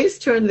my face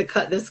turned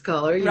this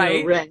color,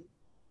 Right. red.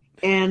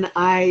 And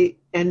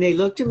they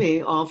looked at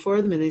me, all four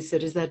of them, and they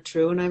said, "Is that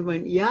true?" And I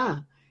went, "Yeah."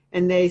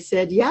 And they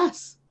said,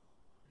 "Yes,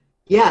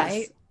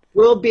 Right.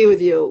 we'll be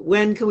with you.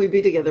 When can we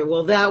be together?"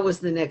 Well, that was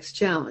the next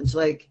challenge.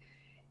 Like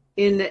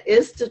in the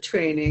ISTA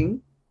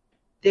training,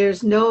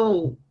 there's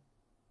no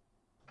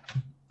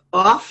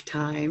off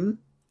time.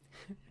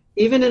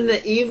 Even in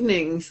the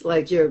evenings,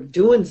 like you're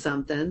doing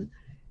something.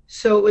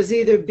 So it was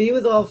either be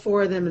with all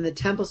four of them in the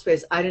temple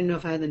space. I didn't know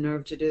if I had the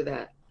nerve to do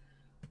that.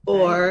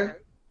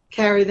 Or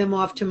carry them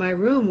off to my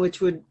room,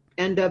 which would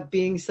end up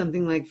being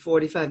something like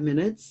 45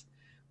 minutes,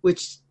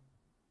 which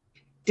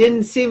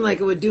didn't seem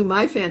like it would do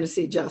my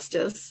fantasy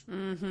justice.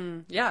 Mm-hmm.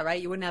 Yeah,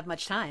 right. You wouldn't have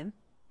much time.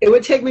 It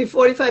would take me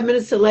 45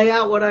 minutes to lay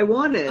out what I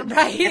wanted.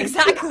 Right,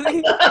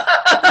 exactly.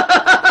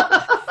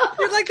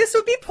 You're like, this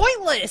would be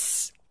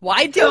pointless.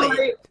 Why do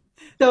it?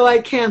 So I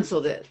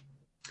canceled it.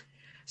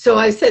 So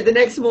I said the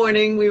next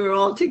morning, we were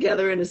all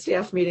together in a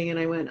staff meeting, and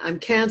I went, "I'm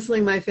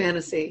canceling my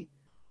fantasy."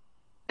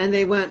 And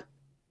they went,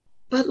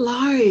 "But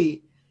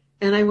Laurie,"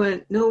 and I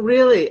went, "No,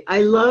 really,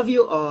 I love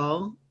you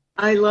all.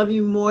 I love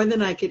you more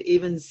than I could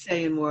even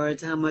say in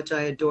words how much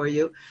I adore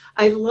you.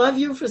 I love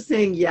you for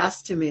saying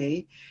yes to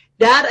me."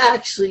 That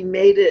actually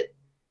made it,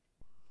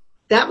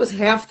 that was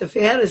half the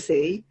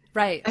fantasy.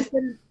 Right. I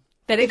said,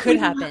 that it could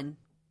happen.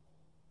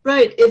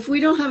 Right. If we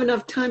don't have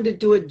enough time to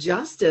do it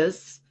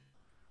justice,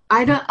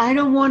 I don't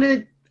even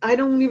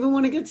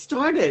want to get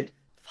started.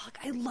 Fuck,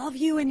 I love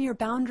you and your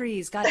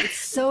boundaries. God, it's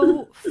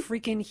so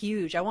freaking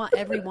huge. I want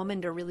every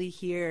woman to really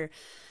hear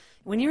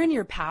when you're in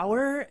your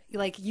power,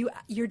 like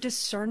your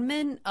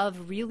discernment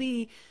of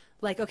really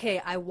like, okay,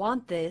 I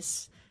want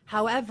this.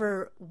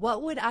 However,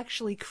 what would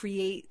actually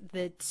create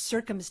the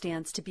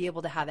circumstance to be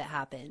able to have it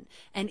happen?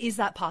 And is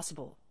that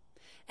possible?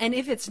 And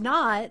if it's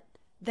not,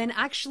 then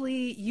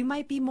actually you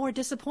might be more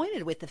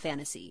disappointed with the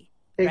fantasy.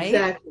 Right?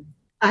 Exactly.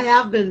 I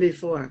have been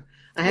before.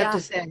 I have to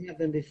say I have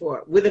been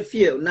before with a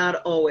few, not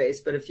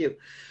always, but a few.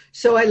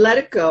 So I let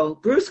it go.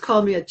 Bruce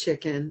called me a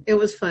chicken. It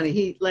was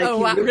funny.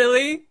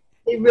 Really?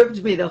 He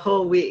ribbed me the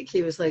whole week.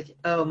 He was like,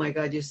 "Oh my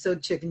God, you're so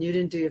chicken. You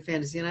didn't do your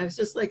fantasy." And I was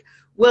just like,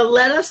 "Well,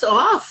 let us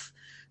off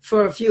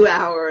for a few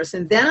hours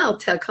and then I'll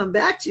come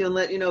back to you and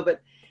let you know."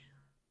 But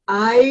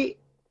I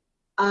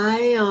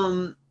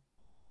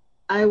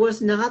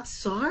was not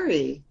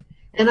sorry.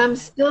 And I'm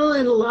still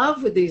in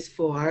love with these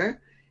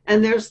four.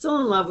 And they're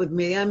still in love with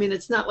me. I mean,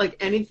 it's not like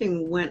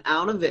anything went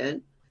out of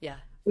it. Yeah.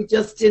 We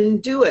just didn't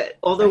do it.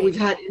 Although we've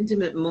had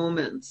intimate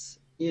moments,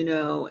 and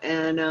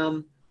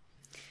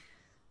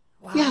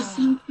wow.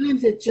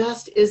 Sometimes it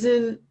just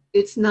isn't,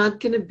 it's not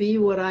going to be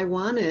what I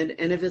wanted.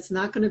 And if it's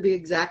not going to be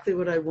exactly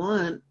what I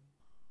want,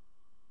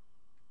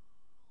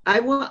 I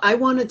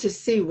wanted to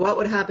see what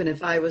would happen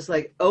if I was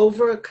like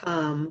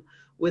overcome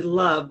with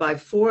love by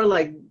four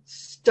like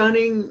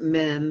stunning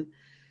men.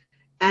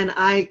 And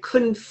I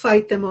couldn't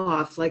fight them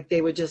off. Like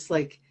they would just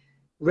like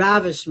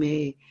ravish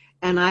me.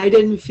 And I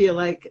didn't feel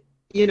like,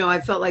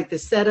 I felt like the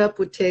setup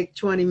would take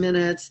 20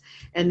 minutes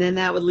and then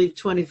that would leave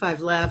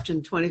 25 left,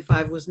 and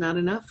 25 was not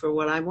enough for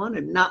what I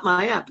wanted, not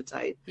my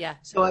appetite. Yeah.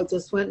 So I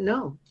just went,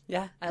 no.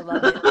 Yeah, I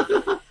love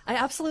it. I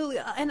absolutely,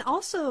 and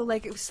also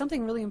like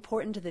something really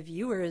important to the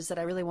viewers that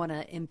I really want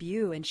to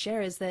imbue and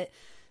share is that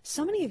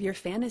so many of your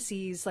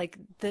fantasies, like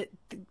the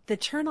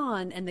turn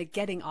on and the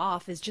getting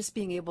off is just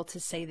being able to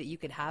say that you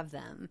could have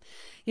them,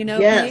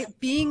 Yes.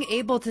 being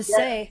able to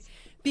say,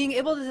 being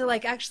able to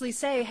like actually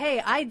say,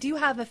 hey, I do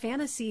have a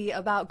fantasy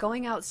about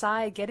going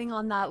outside, getting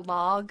on that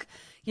log,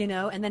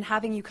 and then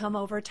having you come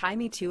over, tie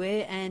me to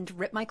it and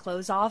rip my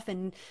clothes off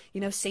and,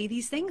 say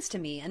these things to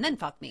me and then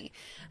fuck me.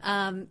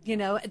 And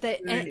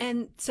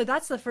so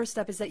that's the first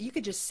step, is that you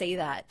could just say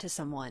that to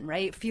someone,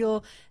 right?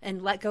 Feel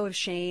and let go of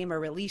shame or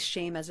release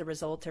shame as a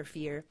result or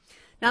fear.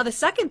 Now, the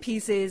second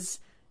piece is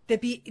that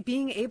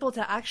being able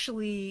to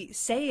actually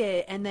say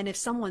it. And then if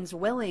someone's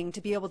willing to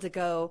be able to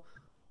go,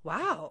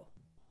 wow,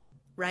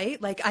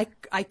 right? Like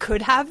I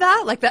could have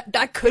that, like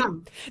that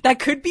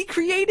could be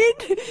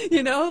created,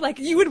 like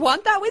you would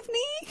want that with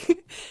me.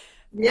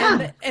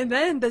 Yeah. And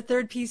then the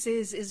third piece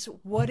is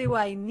what do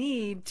I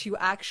need to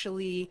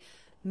actually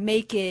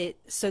make it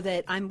so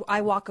that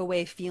I walk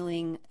away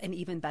feeling an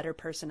even better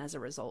person as a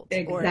result.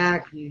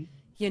 Exactly.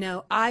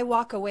 Or, I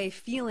walk away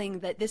feeling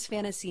that this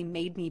fantasy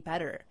made me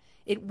better.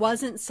 It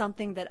wasn't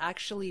something that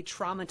actually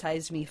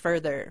traumatized me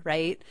further,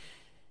 right?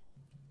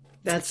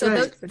 That's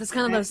right. That's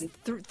kind of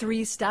those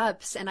three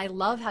steps. And I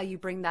love how you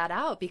bring that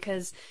out,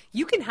 because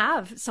you can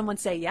have someone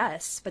say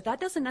yes, but that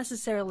doesn't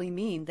necessarily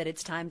mean that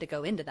it's time to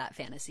go into that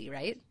fantasy,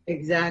 right?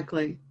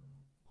 Exactly.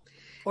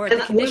 Or the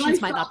conditions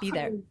might not be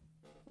there.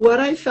 What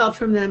I felt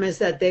from them is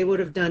that they would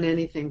have done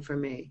anything for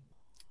me.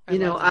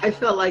 I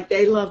felt like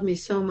they loved me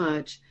so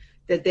much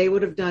that they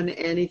would have done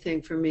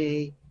anything for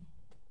me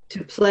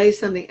to play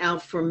something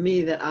out for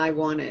me that I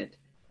wanted.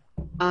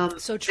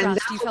 So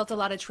trust, you felt a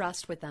lot of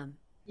trust with them.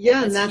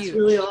 Yeah, and that's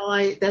really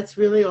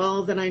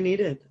all that I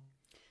needed.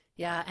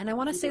 Yeah, and I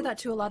want to say that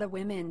to a lot of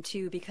women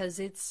too, because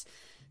it's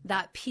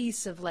that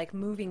piece of like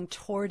moving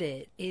toward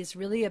it is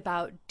really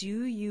about,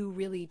 do you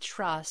really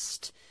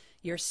trust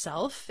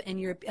yourself and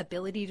your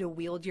ability to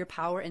wield your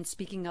power and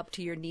speaking up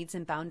to your needs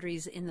and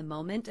boundaries in the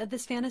moment of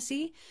this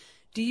fantasy?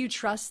 Do you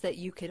trust that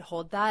you could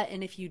hold that?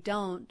 And if you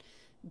don't,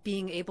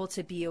 being able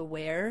to be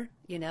aware,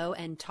 you know,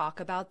 and talk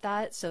about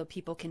that so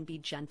people can be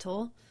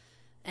gentle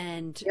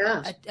and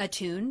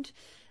attuned.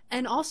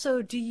 And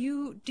also, do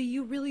you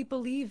really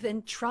believe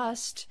and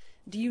trust,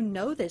 do you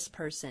know this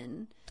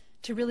person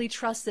to really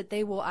trust that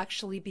they will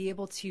actually be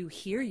able to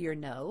hear your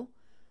no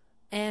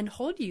and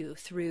hold you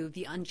through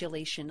the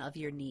undulation of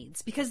your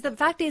needs? Because the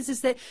fact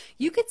is that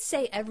you could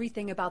say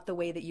everything about the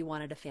way that you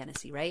wanted a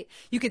fantasy, right?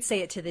 You could say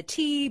it to the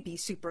T, be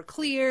super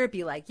clear,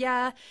 be like,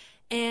 yeah.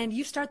 And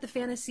you start the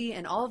fantasy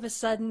and all of a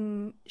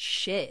sudden,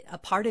 shit, a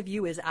part of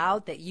you is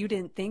out that you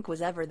didn't think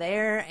was ever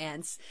there.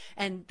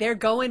 And they're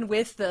going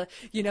with the,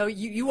 you know,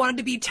 you wanted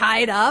to be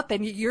tied up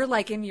and you're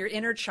like in your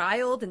inner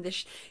child and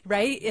this,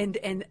 right? And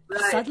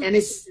right. Suddenly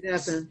Anything can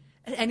happen.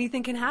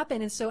 Anything can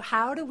happen. And so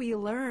how do we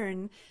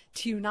learn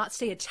to not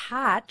stay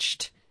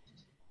attached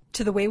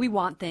to the way we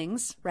want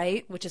things,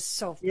 right? Which is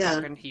so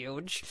fucking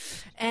huge.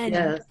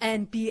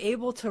 And be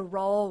able to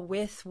roll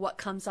with what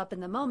comes up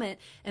in the moment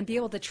and be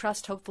able to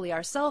trust hopefully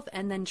ourselves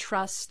and then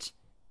trust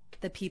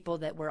the people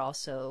that we're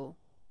also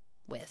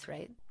with,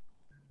 right?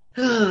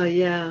 Oh,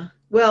 yeah.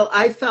 Well,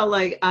 I felt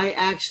like I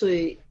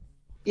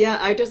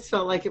just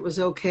felt like it was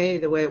okay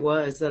the way it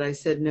was, that I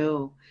said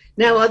no.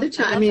 Now, other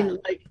time, I mean,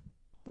 like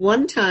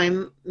one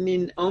time, I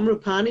mean, Om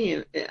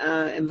Rupani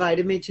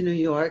invited me to New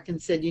York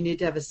and said, you need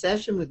to have a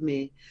session with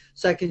me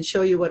so I can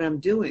show you what I'm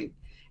doing.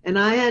 And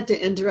I had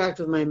to interact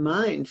with my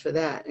mind for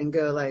that and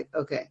go like,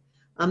 okay,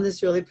 I'm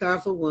this really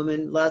powerful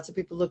woman. Lots of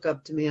people look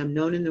up to me. I'm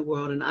known in the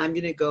world, and I'm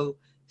going to go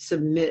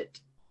submit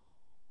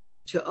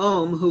to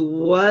Om, who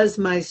was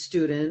my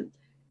student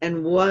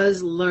and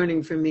was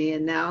learning from me.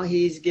 And now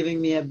he's giving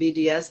me a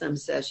BDSM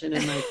session.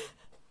 And like,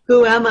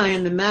 who am I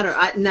in the matter?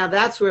 Now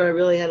that's where I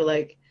really had to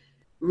like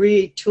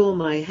retool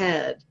my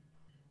head.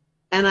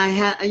 And I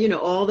had, you know,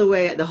 all the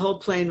way, the whole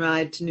plane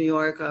ride to New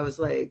York, I was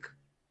like,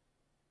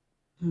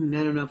 I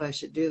don't know if I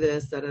should do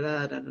this,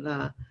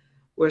 da-da-da.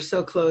 We're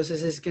so close.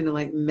 Is this going to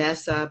like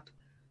mess up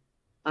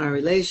our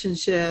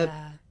relationship?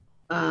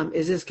 Yeah.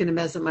 Is this going to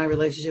mess up my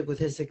relationship with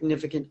his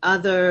significant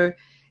other?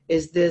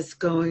 Is this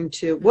going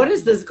to, what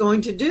is this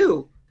going to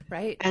do?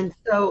 Right. And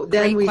so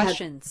then we had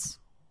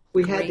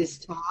this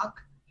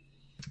talk,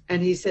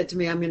 and he said to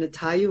me, I'm going to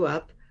tie you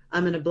up.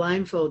 I'm going to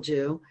blindfold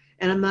you,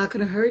 and I'm not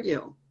going to hurt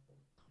you.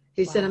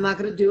 He said, I'm not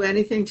going to do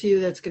anything to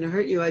you that's going to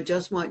hurt you. I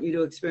just want you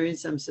to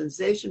experience some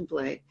sensation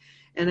play.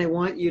 And I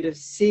want you to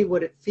see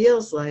what it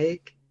feels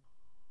like.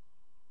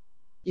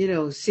 You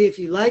know, see if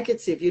you like it,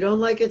 see if you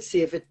don't like it,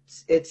 see if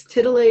it's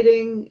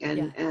titillating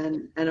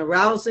and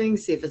arousing,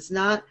 see if it's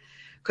not,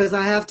 because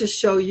I have to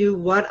show you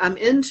what I'm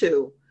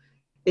into.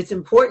 It's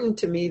important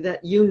to me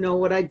that you know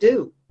what I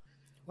do.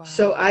 Wow.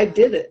 So I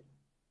did it.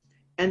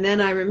 And then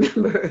I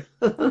remember,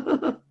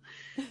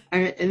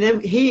 and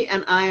then he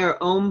and I are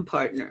Om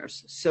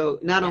partners. So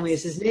not only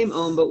is his name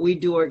Om, but we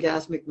do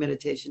orgasmic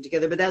meditation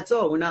together, but that's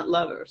all. We're not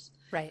lovers.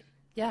 Right.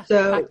 Yeah.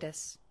 So,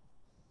 practice.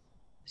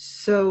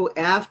 So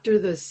after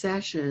the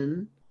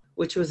session,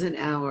 which was an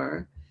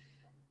hour,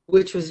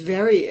 which was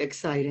very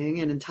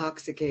exciting and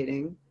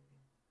intoxicating,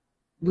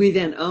 we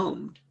then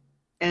Om'd.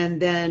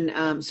 And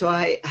then, so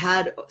I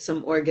had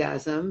some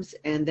orgasms,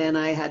 and then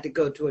I had to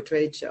go to a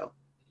trade show.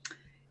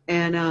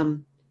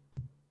 And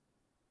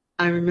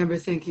I remember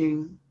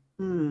thinking,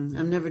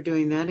 I'm never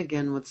doing that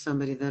again with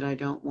somebody that I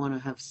don't want to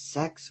have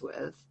sex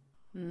with.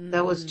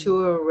 That was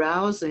too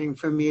arousing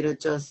for me to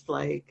just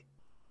like,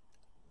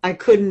 I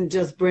couldn't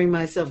just bring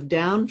myself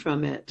down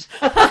from it.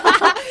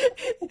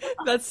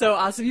 That's so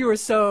awesome. You were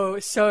so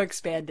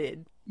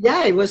expanded.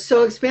 Yeah, it was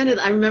so expanded.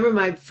 I remember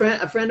a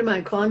friend of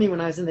mine calling me when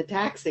I was in the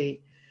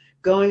taxi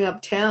going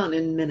uptown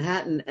in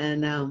Manhattan.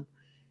 And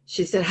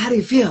she said, how do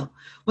you feel?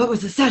 What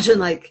was the session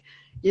like?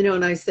 You know,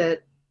 and I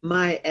said,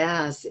 my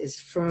ass is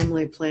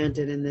firmly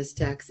planted in this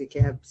taxi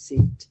cab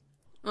seat.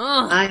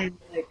 I am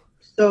like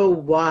so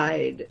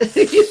wide.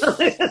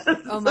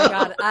 Oh my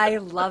God. I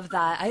love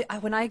that. I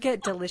when I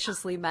get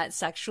deliciously met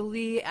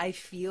sexually, I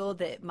feel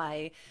that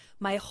my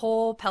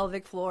whole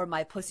pelvic floor,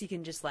 my pussy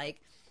can just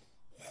like,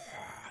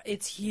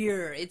 it's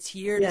here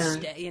to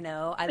stay, you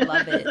know. I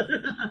love it.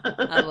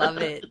 I love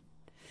it.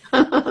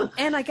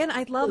 And again,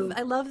 I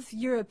love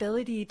your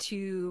ability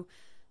to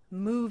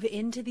move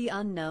into the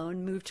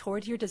unknown, move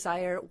toward your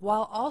desire,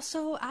 while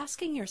also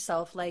asking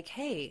yourself, like,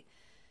 hey,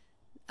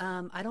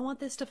 I don't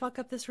want this to fuck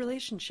up this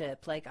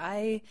relationship. Like,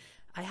 I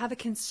have a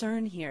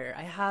concern here.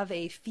 I have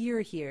a fear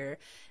here.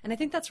 And I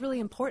think that's really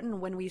important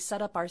when we set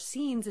up our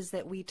scenes, is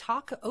that we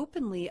talk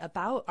openly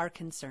about our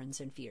concerns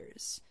and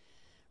fears,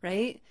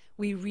 right?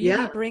 We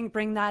really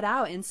bring that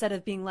out instead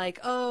of being like,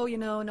 oh, you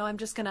know, no, I'm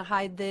just going to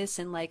hide this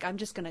and like, I'm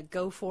just going to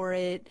go for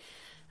it.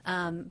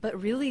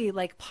 But really,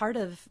 like, part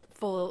of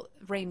full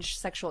range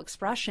sexual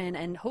expression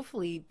and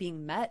hopefully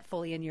being met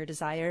fully in your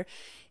desire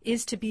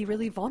is to be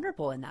really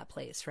vulnerable in that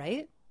place,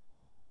 right?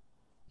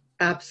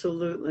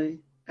 Absolutely.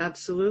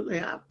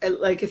 Absolutely.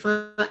 Like if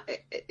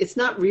it's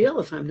not real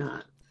if I'm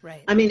not.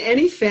 Right. I mean,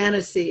 any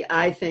fantasy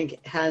I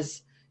think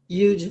has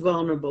huge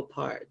vulnerable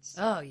parts.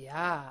 Oh,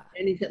 yeah.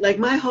 Anything, like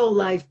my whole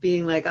life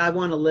being like, I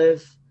want to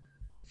live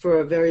for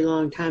a very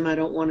long time. I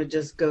don't want to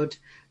just go to,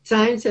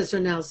 scientists are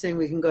now saying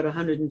we can go to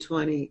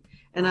 120.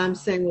 And I'm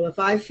saying, well, if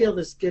I feel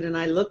this good and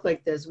I look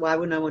like this, why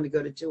wouldn't I want to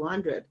go to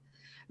 200? I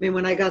mean,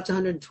 when I got to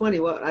 120,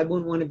 what, I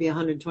wouldn't want to be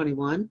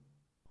 121.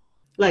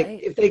 Like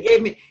Right. if they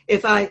gave me,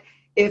 if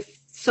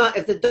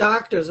the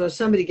doctors or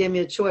somebody gave me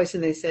a choice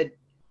and they said,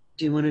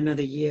 do you want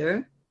another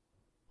year?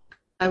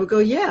 I would go,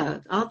 yeah,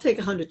 I'll take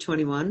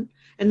 121.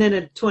 And then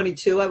at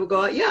 22, I would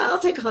go, yeah, I'll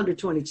take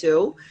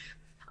 122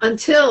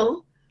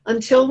 until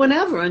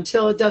whenever,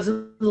 until it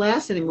doesn't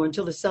last anymore,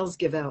 until the cells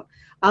give out.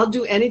 I'll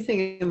do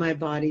anything in my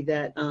body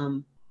that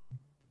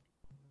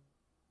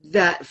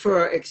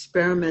for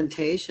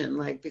experimentation,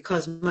 like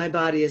because my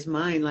body is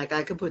mine, like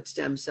I could put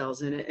stem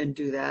cells in it and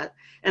do that.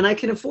 And I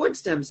can afford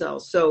stem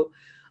cells. So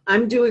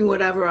I'm doing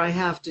whatever I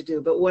have to do.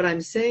 But what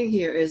I'm saying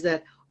here is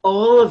that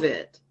all of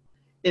it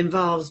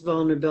involves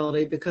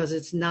vulnerability because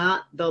it's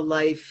not the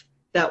life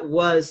that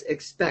was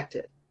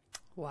expected.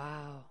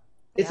 Wow.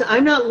 It's Yeah.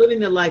 I'm not living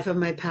the life of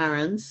my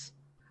parents.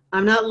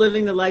 I'm not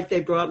living the life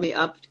they brought me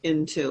up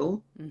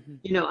into. Mm-hmm.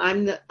 You know,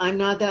 I'm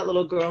not that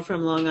little girl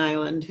from Long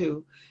Island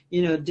who,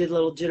 you know, did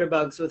little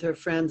jitterbugs with her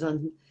friends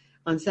on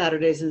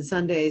Saturdays and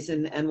Sundays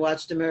and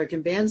watched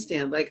American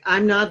Bandstand. Like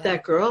I'm not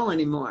that girl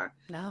anymore.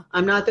 No.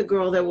 I'm not the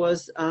girl that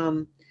was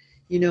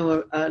you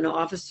know, an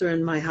officer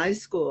in my high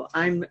school.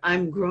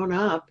 I'm grown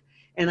up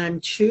and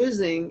I'm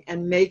choosing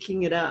and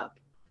making it up.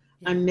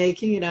 Yeah. I'm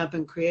making it up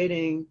and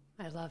creating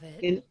I love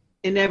it.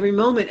 in every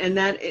moment, and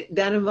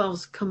that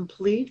involves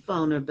complete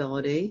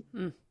vulnerability.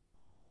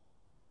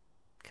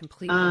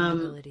 Complete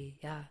vulnerability.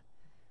 Yeah.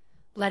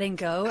 Letting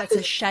go. It's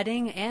a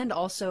shedding, and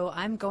also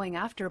I'm going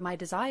after my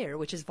desire,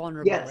 which is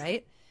vulnerable, Yes.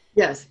 right?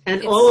 Yes,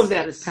 and all of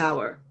that is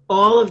power.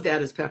 All of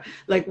that is power.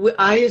 Like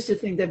I used to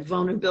think that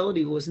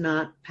vulnerability was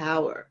not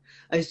power.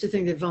 I used to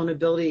think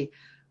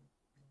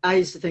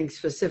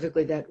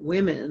specifically that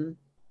women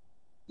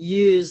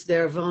use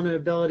their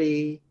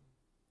vulnerability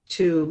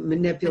to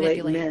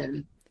manipulate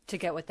men. To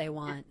get what they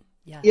want.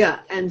 Yeah. Yeah,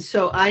 and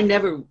so I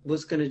never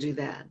was going to do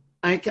that.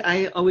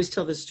 I always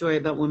tell the story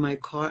about when I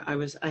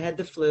had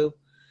the flu.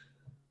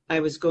 I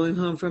was going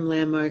home from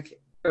Landmark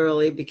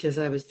early because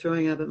I was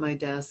throwing up at my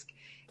desk,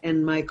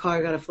 and my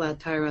car got a flat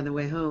tire on the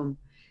way home.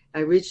 I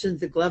reached into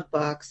the glove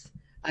box.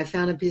 I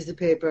found a piece of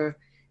paper,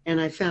 and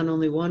I found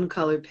only one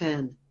colored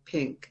pen,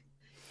 pink.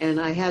 And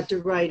I had to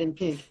write in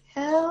pink,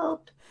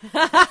 help.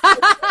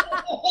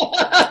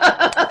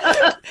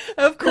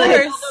 Of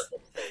course.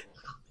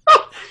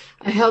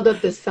 I held up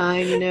the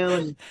sign, you know,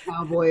 and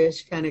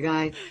cowboyish kind of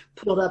guy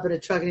pulled up in a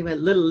truck and he went,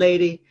 little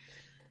lady,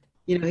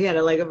 you know, he had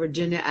a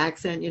Virginia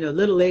accent, you know,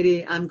 little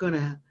lady, I'm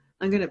gonna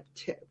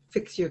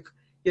fix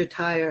your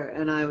tire.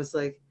 And I was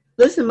like,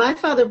 listen, my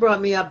father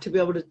brought me up to be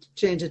able to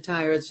change a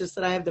tire. It's just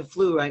that I have the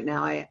flu right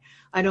now.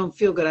 I don't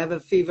feel good. I have a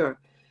fever.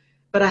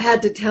 But I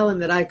had to tell him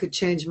that I could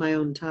change my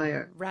own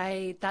tire.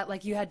 Right. That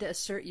like you had to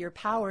assert your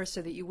power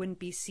so that you wouldn't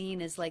be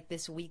seen as like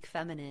this weak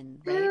feminine.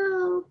 Right?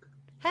 Help.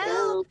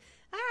 Help.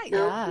 All right.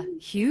 Yeah.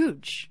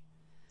 Huge.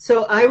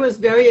 So I was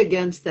very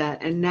against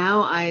that. And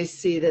now I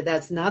see that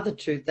that's not the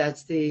truth.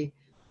 That's the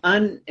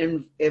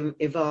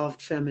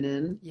unevolved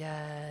feminine.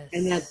 Yes.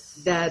 And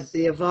that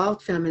the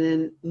evolved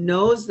feminine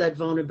knows that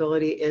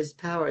vulnerability is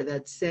power.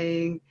 That's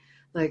saying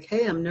like,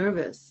 hey, I'm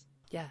nervous.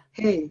 Yeah.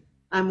 Hey,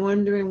 I'm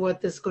wondering what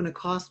this is going to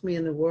cost me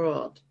in the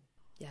world.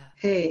 Yeah.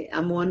 Hey,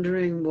 I'm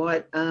wondering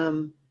what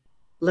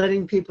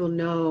letting people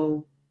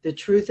know the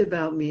truth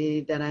about me,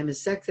 that I'm a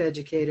sex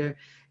educator,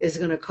 is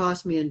going to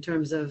cost me in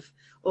terms of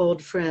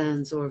old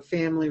friends or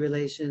family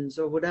relations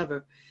or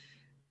whatever.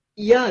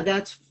 Yeah,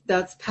 that's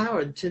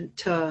power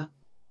to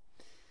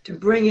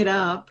bring it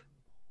up,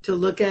 to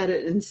look at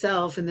it in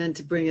self, and then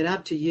to bring it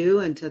up to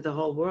you and to the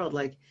whole world.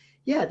 Like,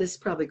 yeah, this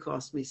probably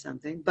cost me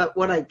something, but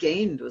what I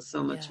gained was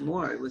so much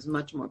more. It was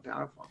much more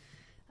powerful.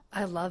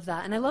 I love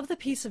that. And I love the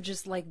piece of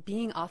just like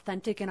being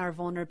authentic in our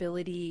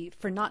vulnerability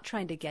for not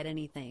trying to get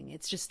anything.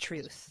 It's just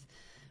truth,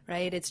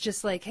 right? It's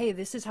just like, hey,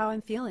 this is how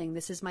I'm feeling.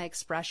 This is my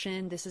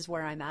expression. This is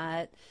where I'm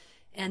at.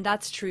 And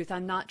that's truth.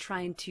 I'm not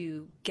trying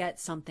to get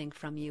something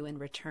from you in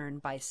return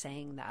by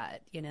saying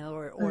that, you know,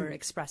 or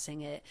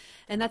expressing it.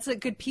 And that's a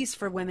good piece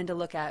for women to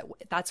look at.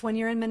 That's when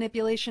you're in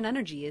manipulation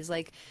energy, is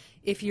like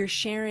if you're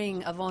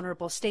sharing a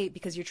vulnerable state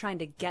because you're trying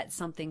to get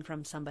something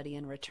from somebody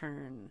in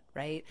return,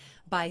 right?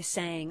 By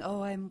saying,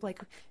 oh, I'm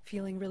like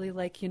feeling really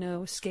like, you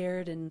know,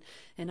 scared and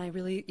I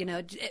really, you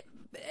know,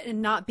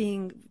 and not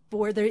being,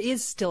 or there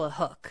is still a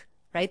hook,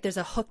 right? There's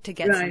a hook to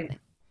get something.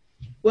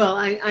 Well,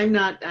 I'm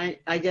not,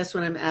 I guess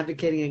what I'm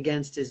advocating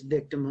against is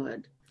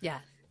victimhood. Yeah.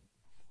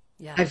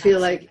 Yeah. I feel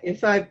like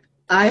if I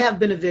have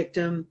been a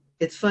victim,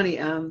 it's funny.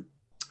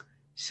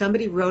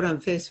 Somebody wrote on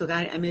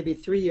Facebook, maybe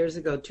 2 years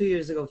ago,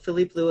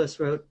 Philippe Lewis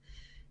wrote,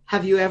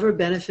 have you ever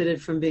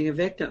benefited from being a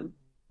victim?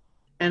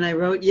 And I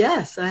wrote,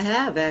 yes, I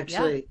have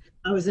actually.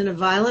 Yeah. I was in a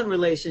violent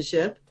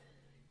relationship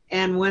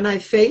And when I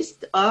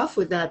faced off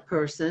with that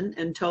person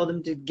and told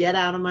them to get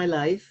out of my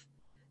life,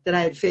 that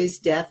I had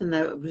faced death and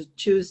that I would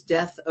choose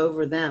death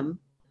over them,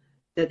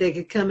 that they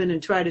could come in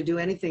and try to do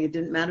anything. It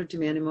didn't matter to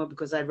me anymore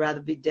because I'd rather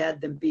be dead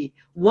than be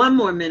one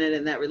more minute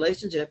in that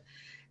relationship.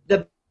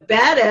 The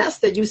badass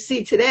that you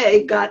see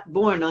today got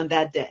born on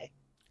that day.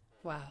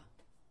 Wow.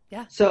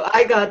 Yeah. So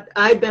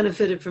I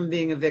benefited from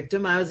being a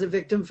victim. I was a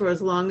victim for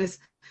as long as,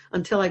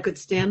 until I could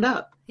stand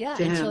up. Yeah,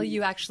 to until him.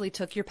 you actually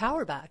took your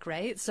power back,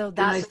 right? So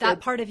that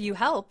part of you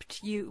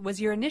helped. You was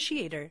your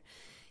initiator.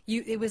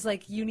 It was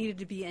like you needed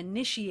to be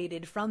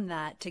initiated from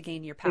that to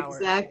gain your power.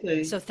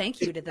 Exactly. So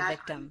thank you to the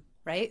victim,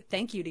 right?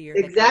 Thank you to your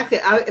Exactly.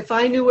 victim. If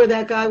I knew where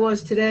that guy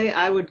was today,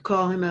 I would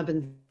call him up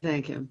and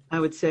thank him. I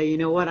would say, you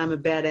know what, I'm a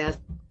badass,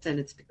 and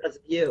it's because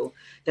of you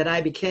that I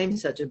became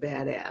such a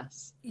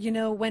badass. You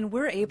know, when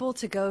we're able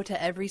to go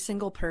to every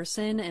single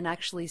person and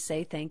actually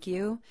say thank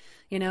you,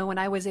 you know, when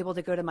I was able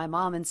to go to my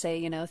mom and say,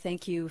 you know,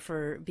 thank you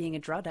for being a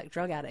drug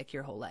addict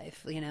your whole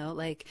life, you know,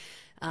 like,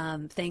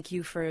 thank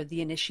you for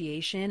the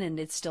initiation, and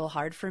it's still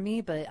hard for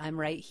me, but I'm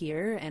right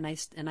here, and I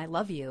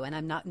love you, and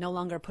I'm no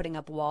longer putting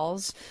up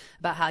walls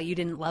about how you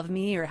didn't love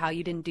me or how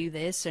you didn't do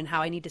this and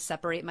how I need to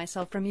separate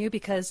myself from you,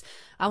 because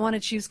I want to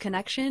choose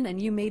connection,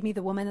 and you made me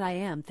the woman that I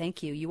am.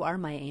 Thank you. You are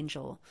my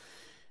angel.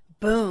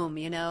 Boom,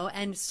 you know,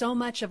 and so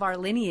much of our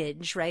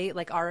lineage, right?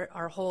 Like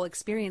our whole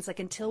experience, like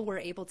until we're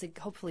able to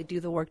hopefully do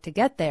the work to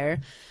get there,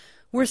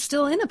 we're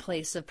still in a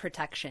place of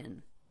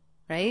protection,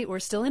 right? We're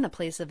still in a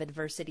place of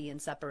adversity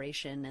and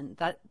separation, and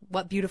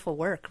what beautiful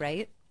work,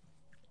 right?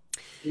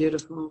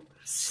 Beautiful.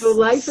 So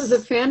life is a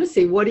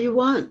fantasy. What do you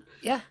want?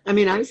 Yeah. I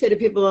mean, I say to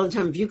people all the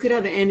time, if you could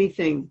have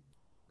anything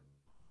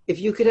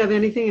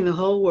in the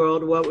whole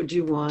world, what would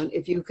you want?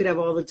 If you could have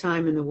all the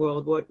time in the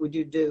world, what would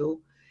you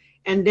do?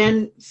 And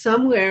then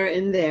somewhere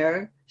in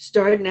there,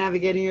 start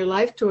navigating your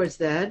life towards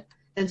that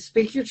and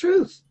speak your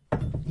truth.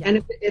 Yeah.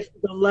 And if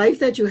the life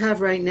that you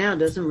have right now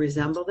doesn't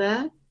resemble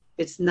that,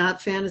 it's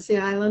not Fantasy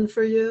Island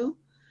for you,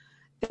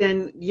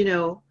 then, you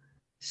know,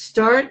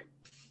 start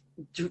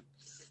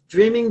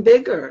dreaming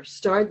bigger,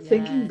 start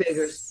thinking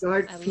bigger,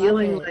 start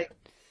feeling like,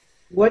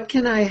 what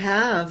can I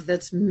have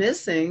that's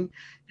missing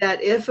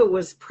that if it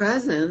was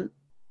present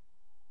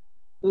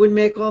would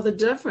make all the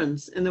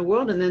difference in the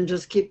world, and then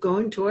just keep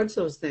going towards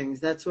those things.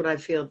 That's what I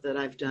feel that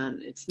I've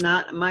done. It's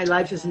not, my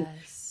life isn't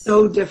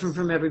so different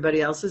from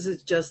everybody else's.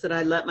 It's just that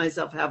I let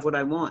myself have what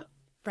I want.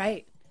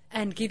 Right.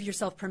 And give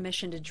yourself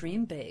permission to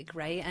dream big,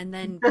 right? And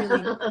then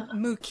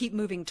really keep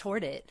moving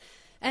toward it.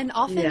 And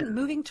often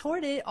moving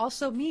toward it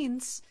also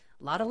means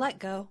a lot of let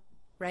go,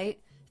 right?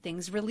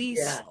 Things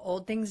release,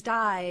 old things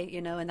die,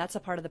 you know, and that's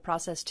a part of the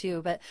process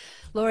too. But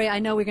Lori, I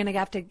know we're going to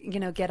have to, you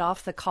know, get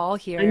off the call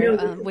here. I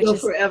know, we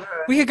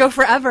could go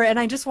forever. And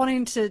I just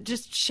wanted to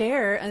just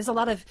share, and there's a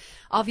lot of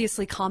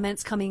obviously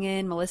comments coming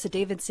in, Melissa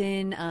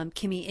Davidson,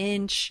 Kimmy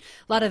Inch,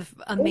 a lot of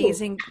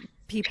amazing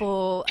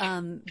people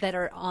that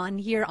are on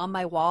here on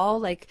my wall.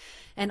 Like,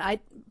 and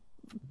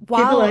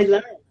people I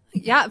love.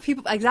 Yeah,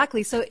 people,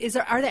 exactly. So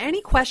are there any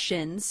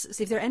questions?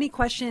 So if there are any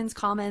questions,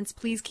 comments,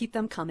 please keep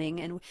them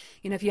coming. And,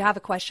 you know, if you have a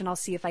question, I'll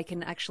see if I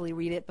can actually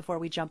read it before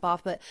we jump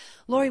off. But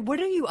Lori, what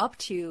are you up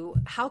to?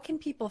 How can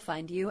people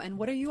find you, and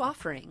what are you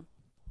offering?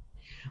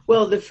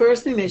 Well, the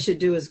first thing they should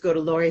do is go to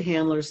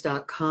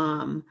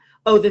LoriHandlers.com.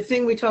 Oh, the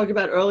thing we talked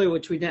about earlier,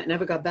 which we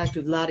never got back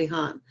to, Lottie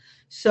Hahn.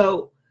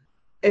 So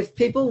if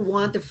people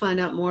want to find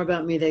out more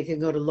about me, they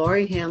can go to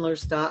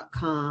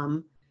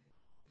LoriHandlers.com/unknown.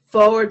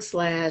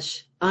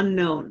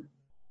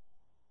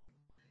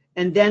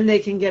 And then they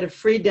can get a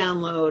free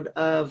download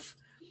of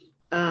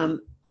a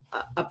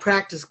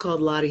practice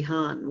called Lottie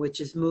Hahn, which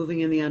is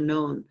moving in the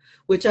unknown,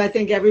 which I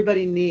think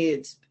everybody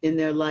needs in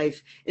their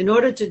life. In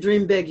order to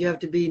dream big, you have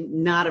to be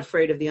not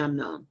afraid of the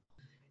unknown.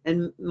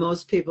 And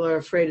most people are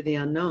afraid of the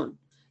unknown.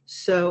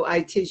 So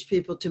I teach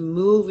people to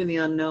move in the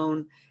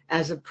unknown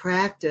as a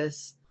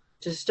practice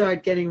to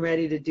start getting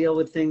ready to deal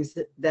with things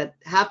that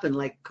happen,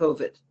 like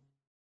COVID.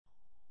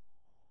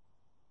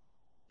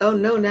 Oh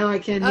no! Now I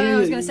can't hear you. I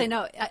was going to say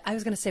no. I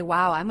was going to say,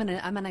 wow. I'm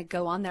gonna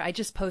go on there. I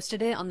just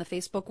posted it on the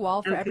Facebook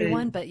wall for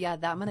everyone. But yeah,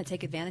 I'm going to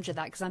take advantage of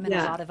that because I'm in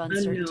a lot of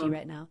uncertainty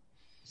right now.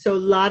 So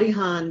Lottie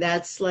Hahn,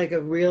 that's like a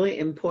really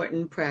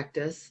important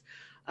practice.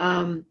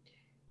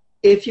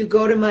 If you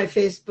go to my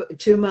Facebook,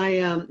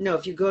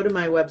 if you go to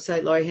my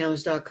website,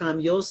 LoriHandlers.com,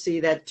 you'll see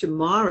that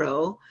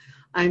tomorrow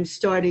I'm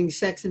starting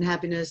Sex and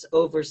Happiness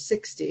over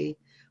 60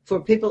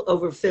 for people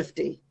over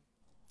 50.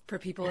 For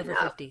people over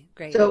 50.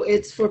 Great. So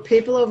it's for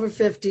people over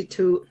 50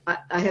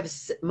 I have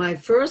my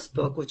first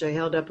book, which I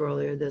held up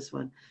earlier, this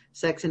one,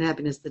 Sex and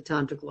Happiness, the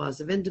Tantric Laws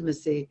of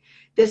Intimacy.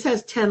 This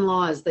has 10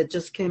 laws that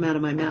just came out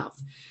of my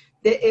mouth.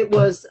 It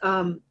was,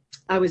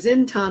 I was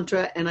in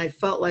Tantra and I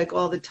felt like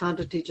all the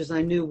Tantra teachers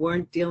I knew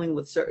weren't dealing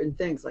with certain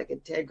things like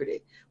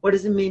integrity. What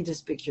does it mean to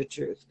speak your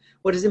truth?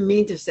 What does it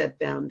mean to set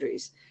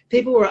boundaries?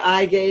 People were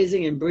eye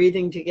gazing and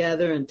breathing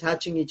together and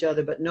touching each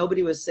other, but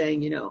nobody was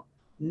saying,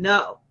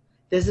 no.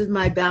 This is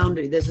my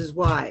boundary. This is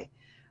why.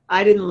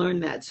 I didn't learn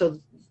that. So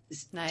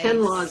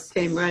 10 laws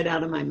came right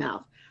out of my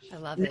mouth. I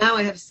love it. Now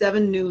I have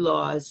 7 new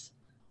laws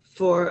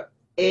for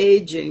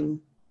aging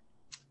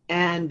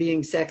and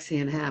being sexy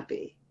and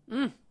happy.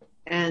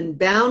 And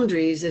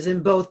boundaries is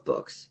in both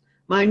books.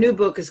 My new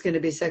book is going to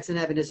be Sex and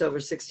Happiness Over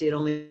 60. It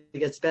only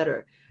gets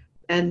better.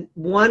 And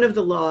one of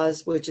the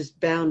laws, which is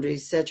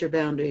boundaries, set your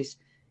boundaries,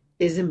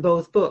 is in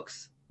both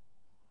books.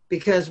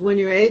 Because when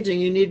you're aging,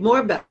 you need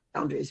more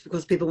boundaries,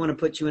 because people want to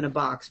put you in a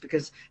box,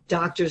 because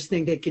doctors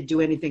think they could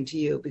do anything to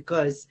you,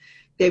 because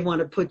they want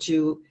to put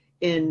you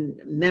in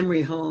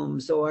memory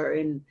homes or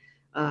in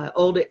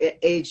older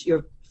age.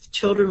 Your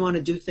children want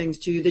to do things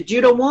to you that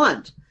you don't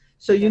want.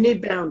 So you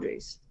need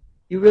boundaries.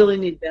 You really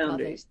need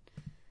boundaries.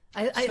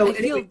 I So feel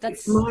anyway,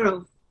 that's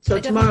tomorrow. So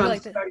tomorrow I'm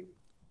starting.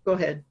 Go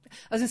ahead.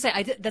 I was gonna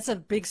say that's a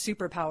big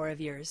superpower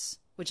of yours,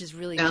 which is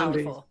really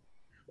Boundaries. powerful.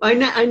 I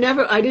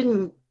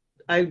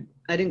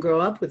didn't grow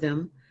up with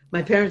them.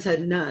 My parents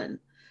had none.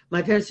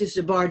 My parents used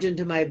to barge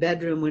into my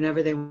bedroom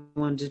whenever they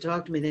wanted to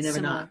talk to me. They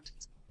never knocked.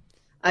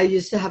 I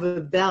used to have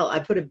a bell. I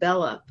put a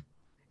bell up,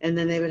 and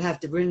then they would have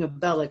to ring a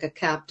bell, like a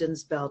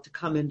captain's bell, to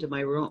come into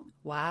my room.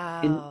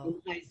 Wow.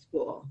 In high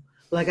school.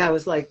 Like I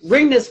was like,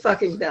 ring this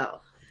fucking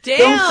bell.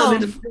 Damn.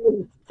 Don't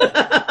come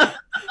in.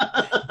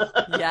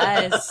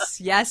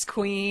 Yes,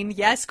 queen.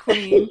 Yes,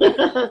 queen.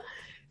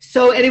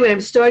 So anyway,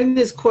 I'm starting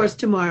this course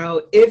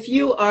tomorrow. If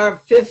you are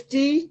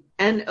 50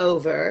 and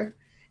over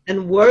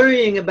and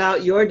worrying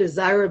about your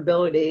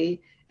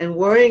desirability and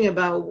worrying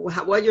about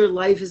what your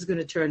life is going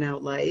to turn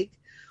out like,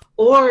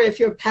 or if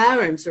your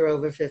parents are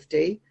over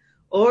 50,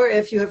 or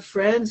if you have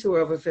friends who are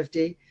over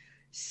 50,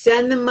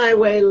 send them my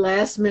way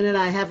last minute.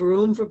 I have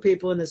room for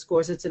people in this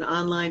course. It's an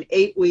online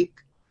 8-week.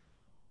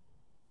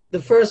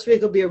 The first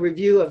week will be a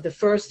review of the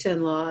first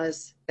 10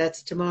 laws.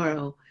 That's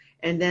tomorrow.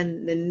 And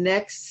then the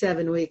next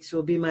 7 weeks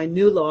will be my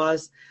new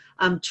laws.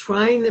 I'm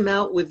trying them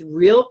out with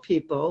real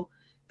people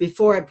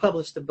before I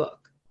publish the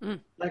book.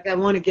 Like I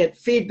want to get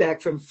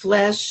feedback from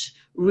flesh,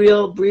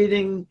 real,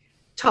 breathing,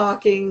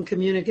 talking,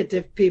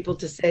 communicative people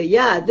to say,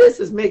 yeah, this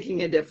is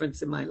making a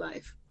difference in my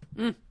life.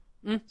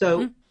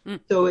 So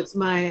it's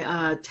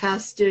my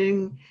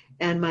testing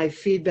and my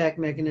feedback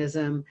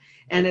mechanism,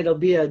 and it'll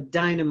be a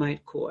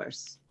dynamite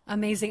course.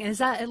 Amazing. And is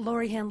that at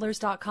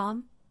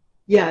LoriHandlers.com?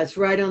 Yeah, it's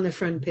right on the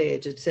front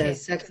page. It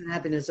says Sex and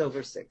Happiness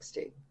Over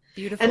 60.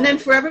 Beautiful. And then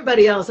for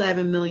everybody else, I have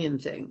a million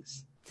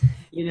things.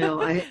 You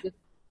know,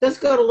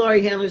 just go to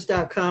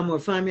LoriHandlers.com or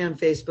find me on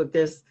Facebook.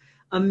 There's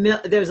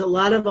a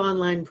lot of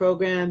online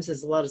programs.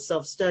 There's a lot of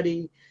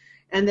self-study.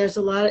 And there's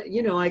a lot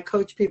of, I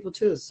coach people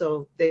too,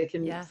 so they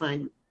can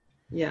find.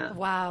 Yeah.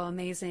 Wow,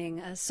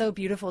 amazing. So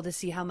beautiful to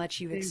see how much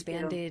you've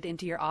expanded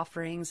into your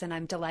offerings. And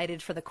I'm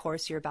delighted for the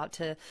course you're about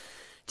to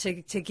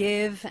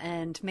give,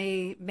 and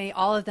may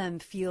all of them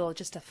feel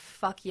just a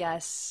fuck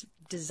yes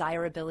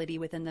desirability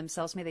within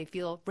themselves. May they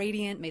feel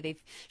radiant, may they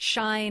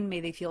shine,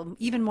 may they feel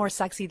even more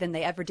sexy than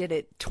they ever did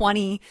at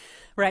 20,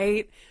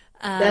 right?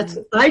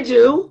 I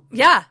do.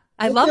 Yeah,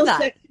 I love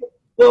that. Sexy.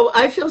 Well,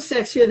 I feel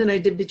sexier than I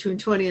did between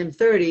 20 and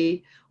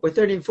 30 or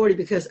 30 and 40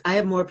 because I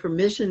have more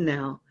permission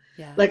now.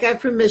 Yeah. Like I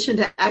have permission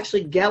to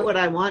actually get what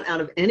I want out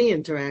of any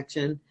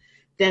interaction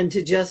than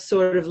to just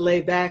sort of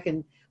lay back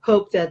and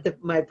hope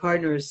that my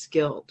partner is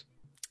skilled.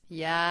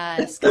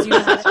 Yes, because you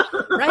know how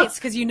to, right?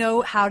 Because you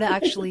know how to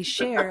actually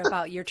share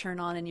about your turn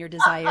on and your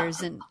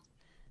desires, and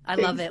I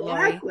love it,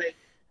 Lori.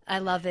 I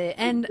love it,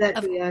 and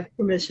exactly, I have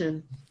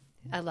permission.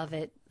 I love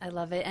it.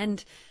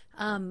 And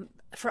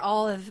for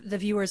all of the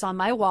viewers on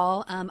my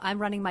wall,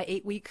 I'm running my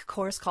 8-week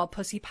course called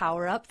Pussy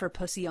Power Up for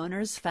pussy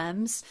owners,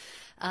 femmes.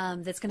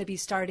 That's going to be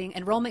starting.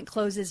 Enrollment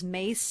closes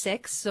May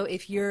 6th. So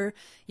if you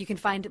can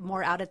find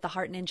more out at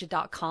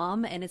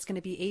theheartninja.com, and it's going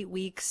to be 8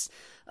 weeks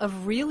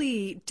of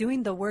really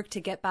doing the work to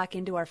get back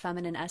into our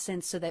feminine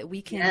essence so that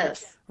we can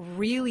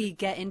really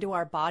get into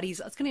our bodies.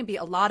 It's going to be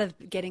a lot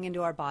of getting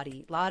into our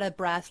body, a lot of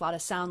breath, a lot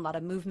of sound, a lot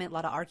of movement, a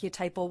lot of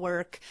archetypal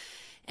work.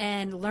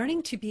 And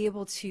learning to be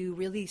able to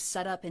really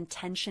set up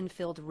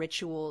intention-filled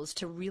rituals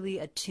to really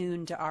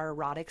attune to our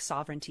erotic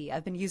sovereignty.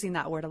 I've been using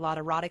that word a lot,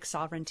 erotic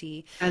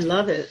sovereignty. I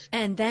love it.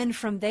 And then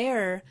from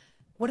there,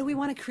 what do we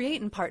want to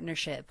create in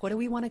partnership? What do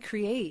we want to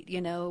create?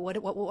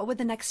 What would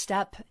the next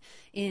step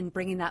in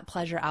bringing that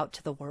pleasure out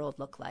to the world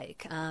look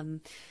like? I'm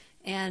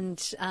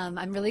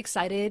really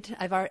excited.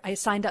 I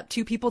signed up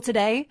 2 people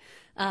today.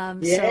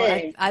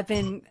 So I've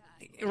been...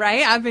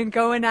 Right. I've been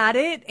going at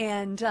it,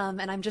 and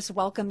I'm just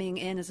welcoming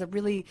in as a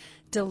really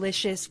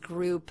delicious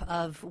group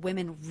of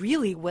women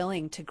really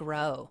willing to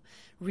grow,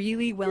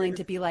 really willing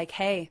to be like,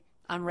 hey,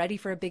 I'm ready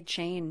for a big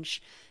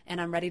change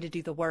and I'm ready to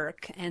do the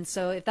work. And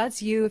so if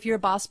that's you, if you're a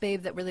boss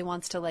babe that really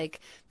wants to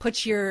like put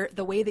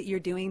the way that you're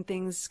doing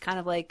things kind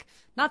of like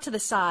not to the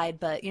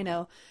side, but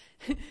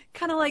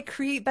kind of like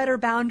create better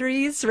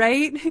boundaries,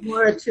 right?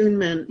 More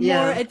attunement.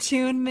 More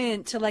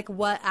attunement to like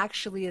what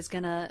actually is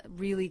going to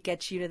really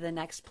get you to the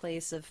next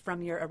place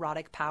from your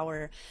erotic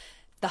power.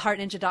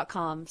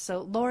 theheartninja.com. So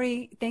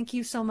Lori, thank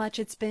you so much.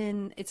 It's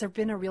been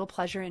a real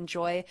pleasure and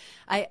joy.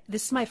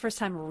 This is my first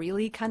time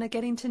really kind of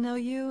getting to know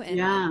you.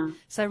 And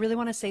so I really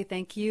want to say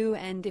thank you.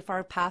 And if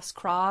our paths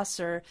cross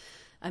or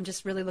I'm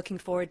just really looking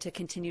forward to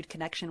continued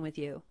connection with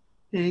you.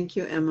 Thank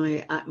you,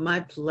 Emily.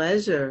 My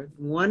pleasure.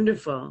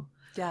 Wonderful.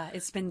 Yeah,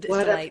 it's been a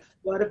delight.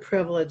 What a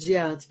privilege.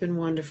 Yeah, it's been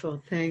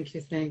wonderful. Thank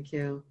you. Thank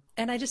you.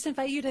 And I just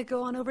invite you to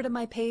go on over to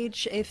my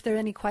page if there are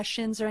any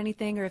questions or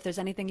anything, or if there's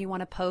anything you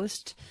want to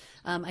post.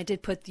 I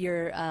did put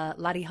your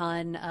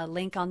Larihan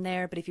link on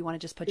there, but if you want to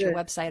just put your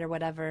website or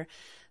whatever.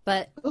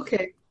 But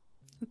okay.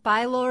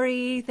 Bye,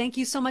 Lori. Thank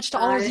you so much to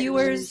all our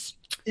viewers.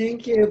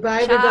 Thank you.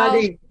 Bye,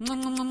 everybody.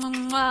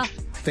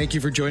 Thank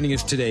you for joining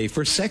us today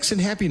for Sex and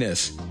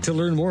Happiness. To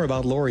learn more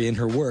about Lori and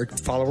her work,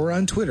 follow her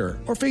on Twitter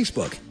or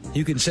Facebook.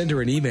 You can send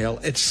her an email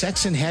at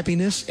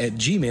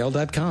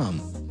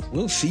sexandhappiness@gmail.com.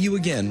 We'll see you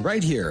again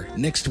right here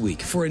next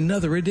week for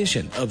another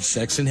edition of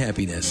Sex and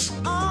Happiness.